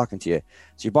body's talking to you.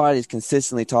 So your body's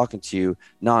consistently talking to you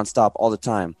nonstop all the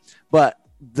time. But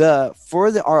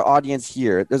our audience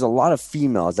here, there's a lot of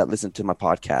females that listen to my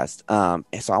podcast.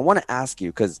 And so I want to ask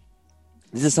you, because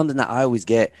this is something that I always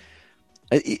get,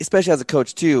 especially as a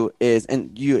coach too,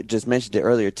 and you just mentioned it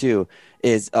earlier too,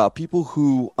 is people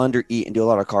who undereat and do a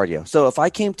lot of cardio. So if I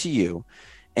came to you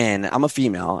and I'm a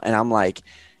female and I'm like,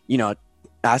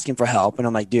 asking for help, and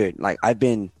I'm like, dude, like I've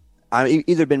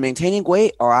either been maintaining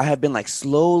weight or I have been like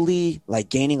slowly like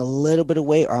gaining a little bit of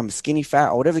weight, or I'm skinny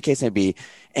fat or whatever the case may be.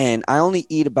 And I only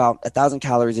eat about 1,000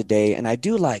 calories a day. And I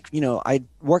do like, I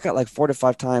work out like 4 to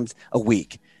 5 times a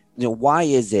week. Why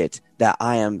is it that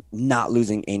I am not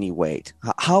losing any weight?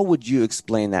 How would you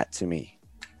explain that to me?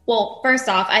 Well, first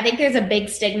off, I think there's a big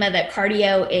stigma that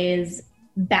cardio is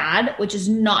bad, which is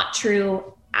not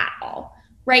true at all.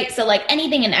 Right? So like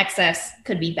anything in excess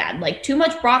could be bad. Like too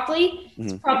much broccoli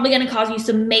is probably going to cause you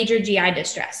some major GI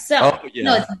distress. So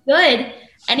no, it's good.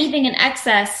 Anything in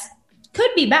excess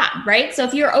could be bad, right? So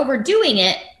if you're overdoing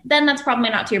it, then that's probably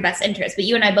not to your best interest. But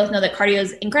you and I both know that cardio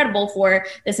is incredible for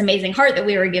this amazing heart that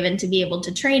we were given to be able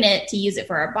to train it, to use it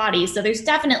for our bodies. So there's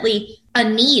definitely a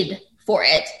need for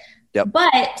it. Yep.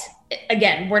 But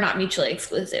again, we're not mutually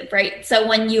exclusive, right? So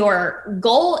when your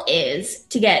goal is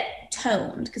to get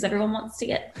toned, because everyone wants to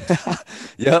get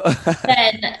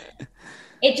then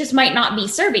it just might not be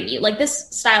serving you. Like this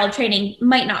style of training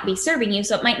might not be serving you,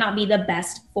 so it might not be the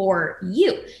best for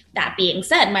you. That being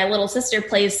said, my little sister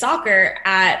plays soccer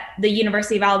at the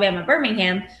University of Alabama,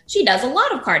 Birmingham. She does a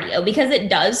lot of cardio because it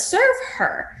does serve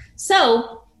her.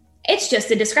 So it's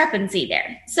just a discrepancy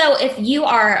there. So if you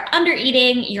are under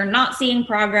eating, you're not seeing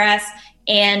progress,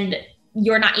 and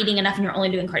you're not eating enough and you're only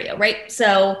doing cardio, right?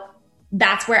 So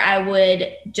that's where I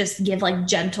would just give like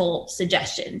gentle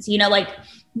suggestions, like,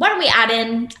 why don't we add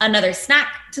in another snack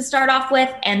to start off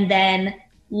with, and then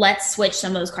let's switch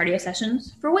some of those cardio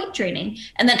sessions for weight training.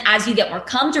 And then as you get more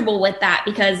comfortable with that,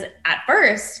 because at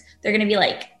first they're going to be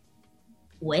like,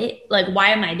 wait, like, why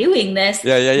am I doing this?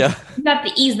 Yeah. You have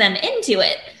to ease them into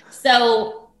it.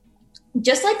 So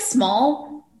just like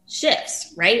small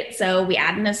shifts, right? So we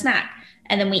add in a snack,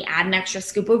 and then we add an extra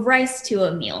scoop of rice to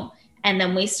a meal. And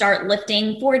then we start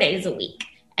lifting 4 days a week.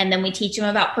 And then we teach them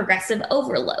about progressive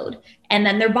overload. And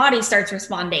then their body starts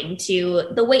responding to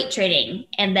the weight training.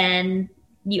 And then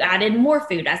you add in more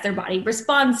food as their body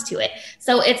responds to it.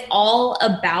 So it's all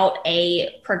about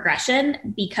a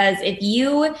progression, because if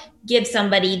you give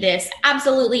somebody this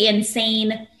absolutely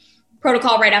insane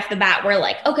protocol right off the bat, where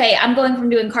like, okay, I'm going from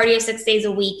doing cardio 6 days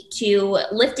a week to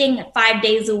lifting 5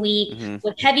 days a week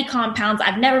with heavy compounds.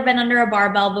 I've never been under a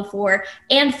barbell before,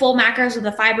 and full macros with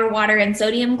a fiber, water, and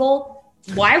sodium goal.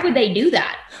 Why would they do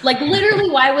that? Like literally,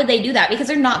 why would they do that? Because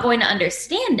they're not going to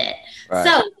understand it. Right.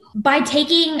 So by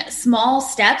taking small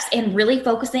steps and really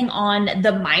focusing on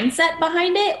the mindset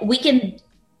behind it, we can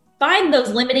find those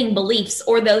limiting beliefs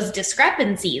or those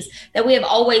discrepancies that we have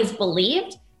always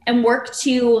believed and work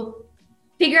to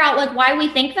figure out like why we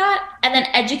think that, and then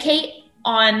educate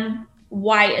on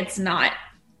why it's not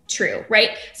true, right?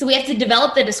 So we have to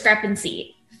develop the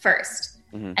discrepancy first.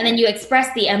 And then you express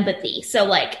the empathy. So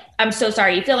like, I'm so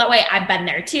sorry you feel that way. I've been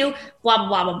there too, blah, blah,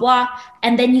 blah, blah, blah.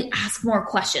 And then you ask more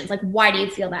questions. Like, why do you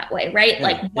feel that way? Right?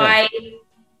 Why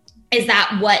is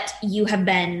that what you have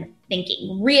been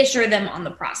thinking? Reassure them on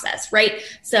the process, right?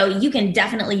 So you can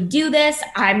definitely do this.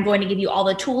 I'm going to give you all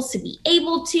the tools to be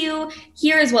able to.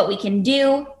 Here is what we can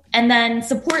do. And then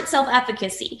support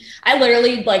self-efficacy. I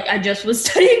literally, I just was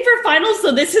studying for finals,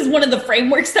 so this is one of the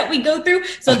frameworks that we go through.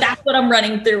 So that's what I'm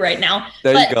running through right now.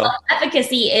 There you go.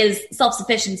 Self-efficacy is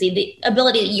self-sufficiency, the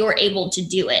ability that you're able to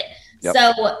do it. Yep.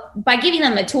 So by giving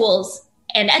them the tools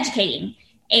and educating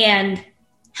and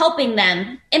helping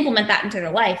them implement that into their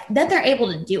life, then they're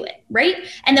able to do it, right?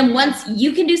 And then once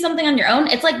you can do something on your own,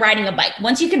 it's like riding a bike.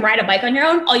 Once you can ride a bike on your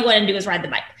own, all you want to do is ride the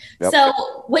bike. Yep. So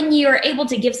when you're able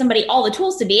to give somebody all the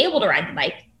tools to be able to ride the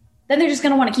bike, then they're just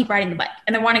going to want to keep riding the bike,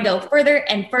 and they want to go further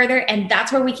and further. And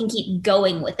that's where we can keep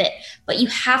going with it. But you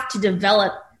have to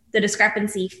develop the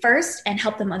discrepancy first and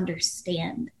help them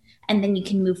understand, and then you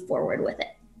can move forward with it.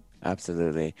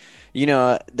 Absolutely.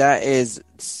 That is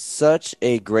such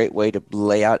a great way to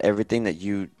lay out everything that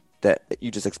you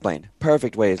just explained.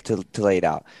 Perfect way to lay it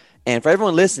out. And for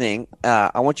everyone listening,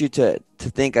 I want you to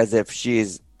think as if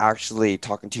she's actually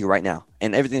talking to you right now.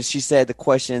 And everything she said, the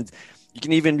questions, you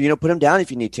can even, put them down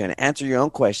if you need to and answer your own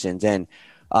questions. And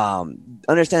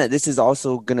understand that this is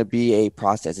also going to be a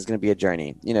process. It's going to be a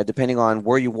journey, depending on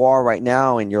where you are right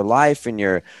now in your life and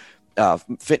your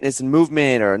fitness and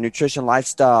movement or nutrition,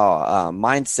 lifestyle,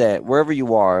 mindset, wherever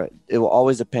you are. It will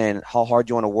always depend how hard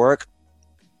you want to work,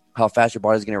 how fast your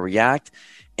body is going to react,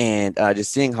 and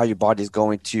just seeing how your body is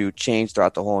going to change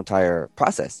throughout the whole entire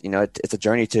process. It's a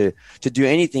journey to do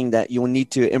anything that you will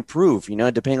need to improve,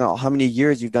 depending on how many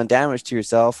years you've done damage to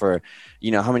yourself, or,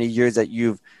 how many years that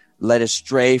you've led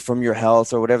astray from your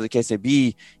health, or whatever the case may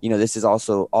be. This is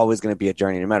also always going to be a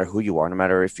journey, no matter who you are, no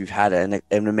matter if you've had an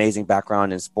amazing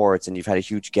background in sports and you've had a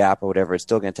huge gap or whatever. It's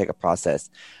still going to take a process.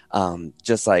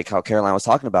 Just like how Caroline was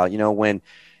talking about, when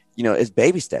it's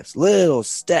baby steps, little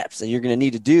steps that you're going to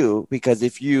need to do, because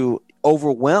if you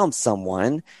overwhelm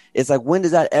someone, it's like, when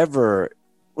does that ever,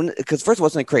 because first of all,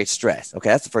 it's going to create stress. Okay.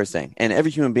 That's the first thing. And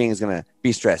every human being is going to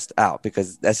be stressed out,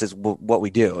 because that's just what we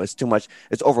do. It's too much.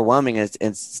 It's overwhelming, and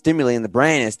it's stimulating the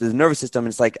brain. It's the nervous system.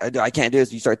 And it's like, I can't do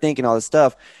this. You start thinking all this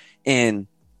stuff, and,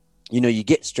 you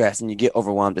get stressed and you get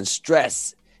overwhelmed, and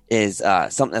stress is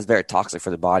something that's very toxic for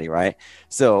the body, right?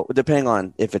 So depending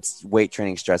on if it's weight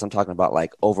training stress, I'm talking about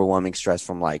like overwhelming stress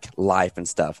from like life and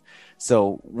stuff.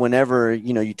 So whenever,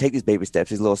 you take these baby steps,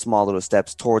 these small little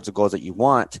steps towards the goals that you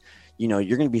want, you're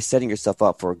going to be setting yourself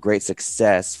up for a great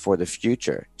success for the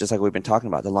future, just like we've been talking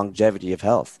about, the longevity of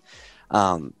health.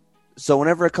 So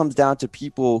whenever it comes down to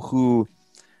people who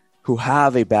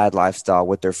have a bad lifestyle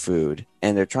with their food,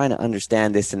 and they're trying to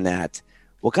understand this and that,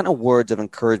 what kind of words of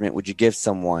encouragement would you give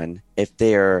someone if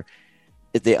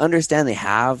they understand they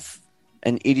have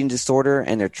an eating disorder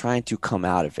and they're trying to come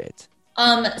out of it?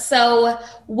 So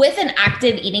with an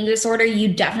active eating disorder,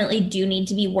 you definitely do need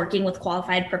to be working with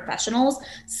qualified professionals.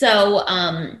 So,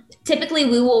 typically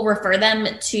we will refer them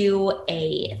to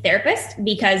a therapist,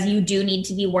 because you do need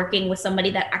to be working with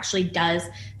somebody that actually does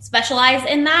specialize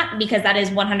in that, because that is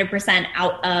 100%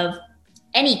 out of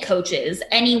any coaches,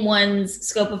 anyone's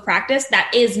scope of practice that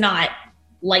is not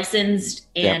licensed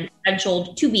and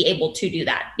credentialed to be able to do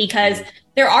that. Because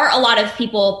there are a lot of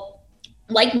people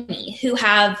like me who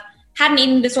have had an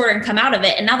eating disorder and come out of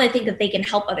it, and now they think that they can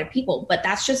help other people, but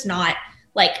that's just not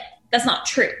that's not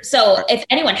true. So if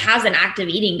anyone has an active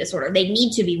eating disorder, they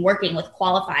need to be working with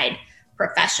qualified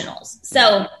professionals.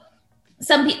 So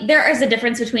there is a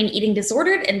difference between eating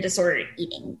disordered and disordered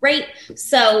eating, right?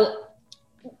 So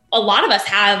a lot of us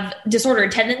have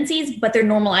disordered tendencies, but they're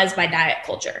normalized by diet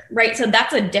culture, right? So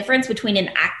that's a difference between an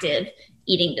active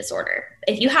eating disorder.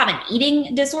 If you have an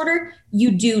eating disorder,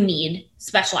 you do need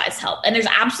specialized help. And there's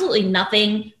absolutely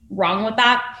nothing wrong with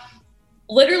that.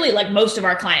 Literally, like, most of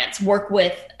our clients work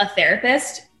with a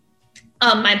therapist.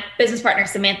 My business partner,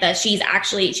 Samantha, she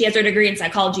has her degree in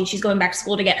psychology. She's going back to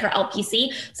school to get her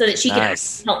LPC so that she can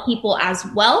help people as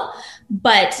well.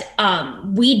 But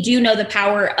we do know the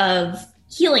power of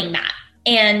healing that.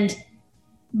 And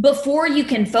before you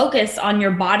can focus on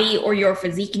your body or your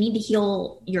physique, you need to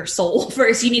heal your soul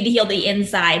first. You need to heal the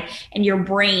inside and your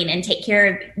brain and take care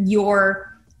of your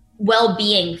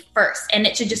well-being first. And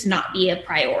it should just not be a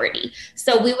priority.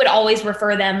 So we would always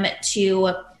refer them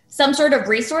to some sort of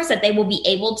resource that they will be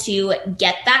able to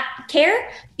get that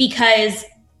care, because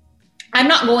I'm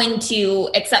not going to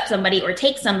accept somebody or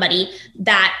take somebody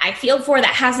that I feel for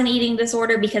that has an eating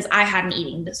disorder because I had an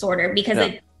eating disorder, because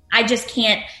I just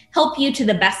can't help you to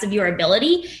the best of your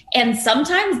ability. And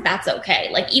sometimes that's okay.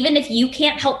 Like, even if you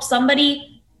can't help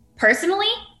somebody personally,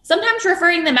 sometimes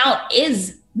referring them out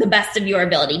is the best of your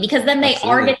ability, because then they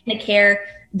are getting the care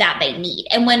that they need.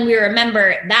 And when we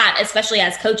remember that, especially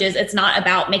as coaches, it's not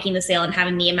about making the sale and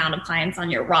having the amount of clients on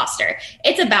your roster.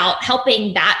 It's about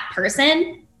helping that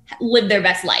person live their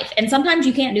best life. And sometimes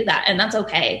you can't do that, and that's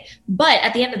okay. But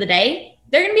at the end of the day,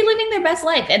 they're going to be living their best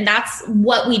life. And that's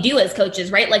what we do as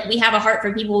coaches, right? Like, we have a heart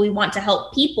for people. We want to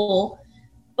help people,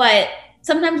 but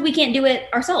sometimes we can't do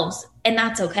it ourselves, and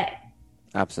that's okay.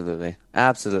 Absolutely.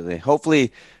 Absolutely.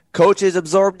 Hopefully coaches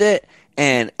absorbed it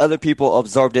and other people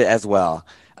absorbed it as well.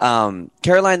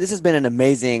 Caroline, this has been an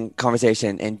amazing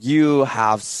conversation, and you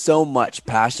have so much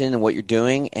passion in what you're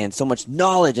doing, and so much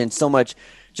knowledge, and so much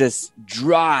just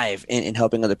drive in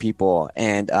helping other people.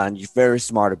 And you're very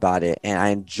smart about it, and I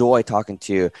enjoy talking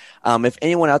to you. If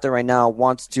anyone out there right now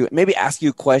wants to maybe ask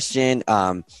you a question,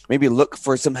 maybe look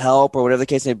for some help or whatever the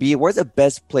case may be, where's the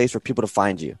best place for people to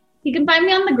find you? You can find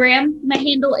me on the gram. My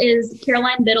handle is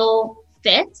Caroline Biddle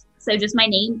Fit. So just my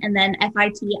name and then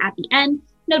FIT at the end.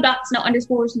 No dots, no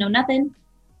underscores, no nothing.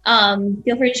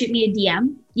 Feel free to shoot me a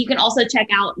DM. You can also check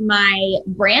out my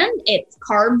brand. It's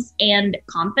Carbs and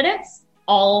Confidence.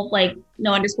 All, like,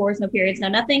 no underscores, no periods, no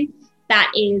nothing.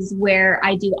 That is where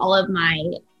I do all of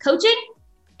my coaching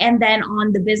And then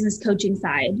on the business coaching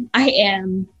side, I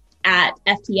am at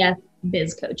FTF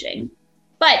Biz Coaching.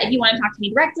 But if you want to talk to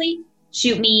me directly,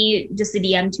 shoot me just a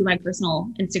DM to my personal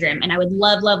Instagram. And I would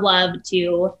love, love, love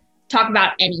to talk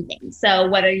about anything. So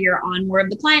whether you're on more of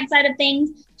the client side of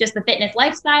things, just the fitness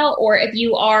lifestyle, or if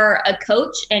you are a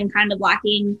coach and kind of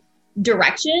lacking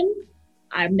direction,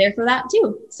 I'm there for that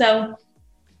too. So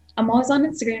I'm always on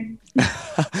Instagram.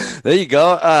 There you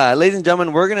go. Ladies and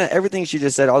gentlemen, we're going to, everything she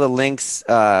just said, all the links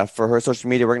for her social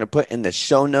media, we're going to put in the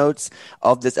show notes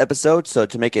of this episode. So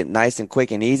to make it nice and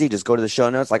quick and easy, just go to the show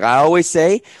notes. Like I always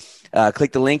say,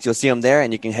 click the links, you'll see them there,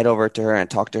 and you can head over to her and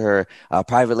talk to her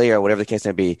privately or whatever the case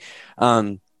may be.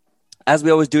 As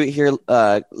we always do it here,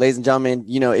 ladies and gentlemen,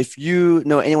 you know, if you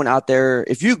know anyone out there,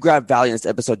 if you grab value in this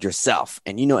episode yourself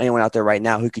and you know anyone out there right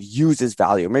now who could use this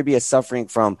value, or maybe is suffering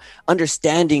from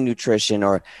understanding nutrition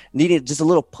or needing just a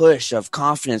little push of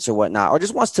confidence or whatnot, or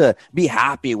just wants to be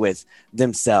happy with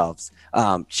themselves,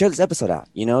 share this episode out.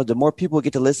 You know, the more people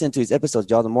get to listen to these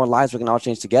episodes, y'all, the more lives we can all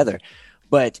change together.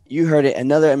 But you heard it,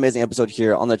 another amazing episode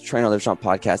here on the Train Hard Live Strong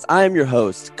podcast. I am your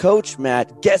host, Coach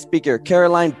Matt, guest speaker,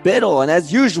 Caroline Biddle. And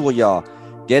as usual, y'all,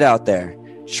 get out there,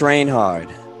 train hard,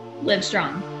 live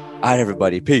strong. All right,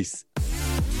 everybody. Peace.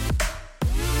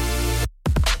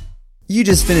 You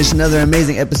just finished another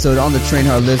amazing episode on the Train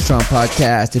Hard Live Strong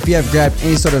podcast. If you have grabbed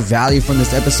any sort of value from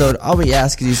this episode, all we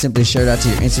ask is you simply share it out to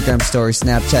your Instagram story,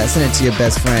 Snapchat, send it to your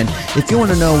best friend. If you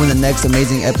want to know when the next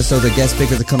amazing episode or guest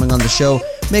speakers are coming on the show,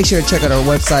 make sure to check out our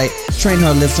website,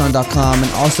 trainhardlivestrong.com.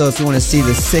 And also, if you want to see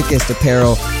the sickest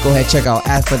apparel, go ahead and check out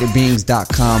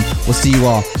athleticbeings.com. We'll see you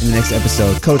all in the next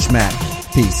episode. Coach Matt,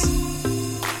 peace.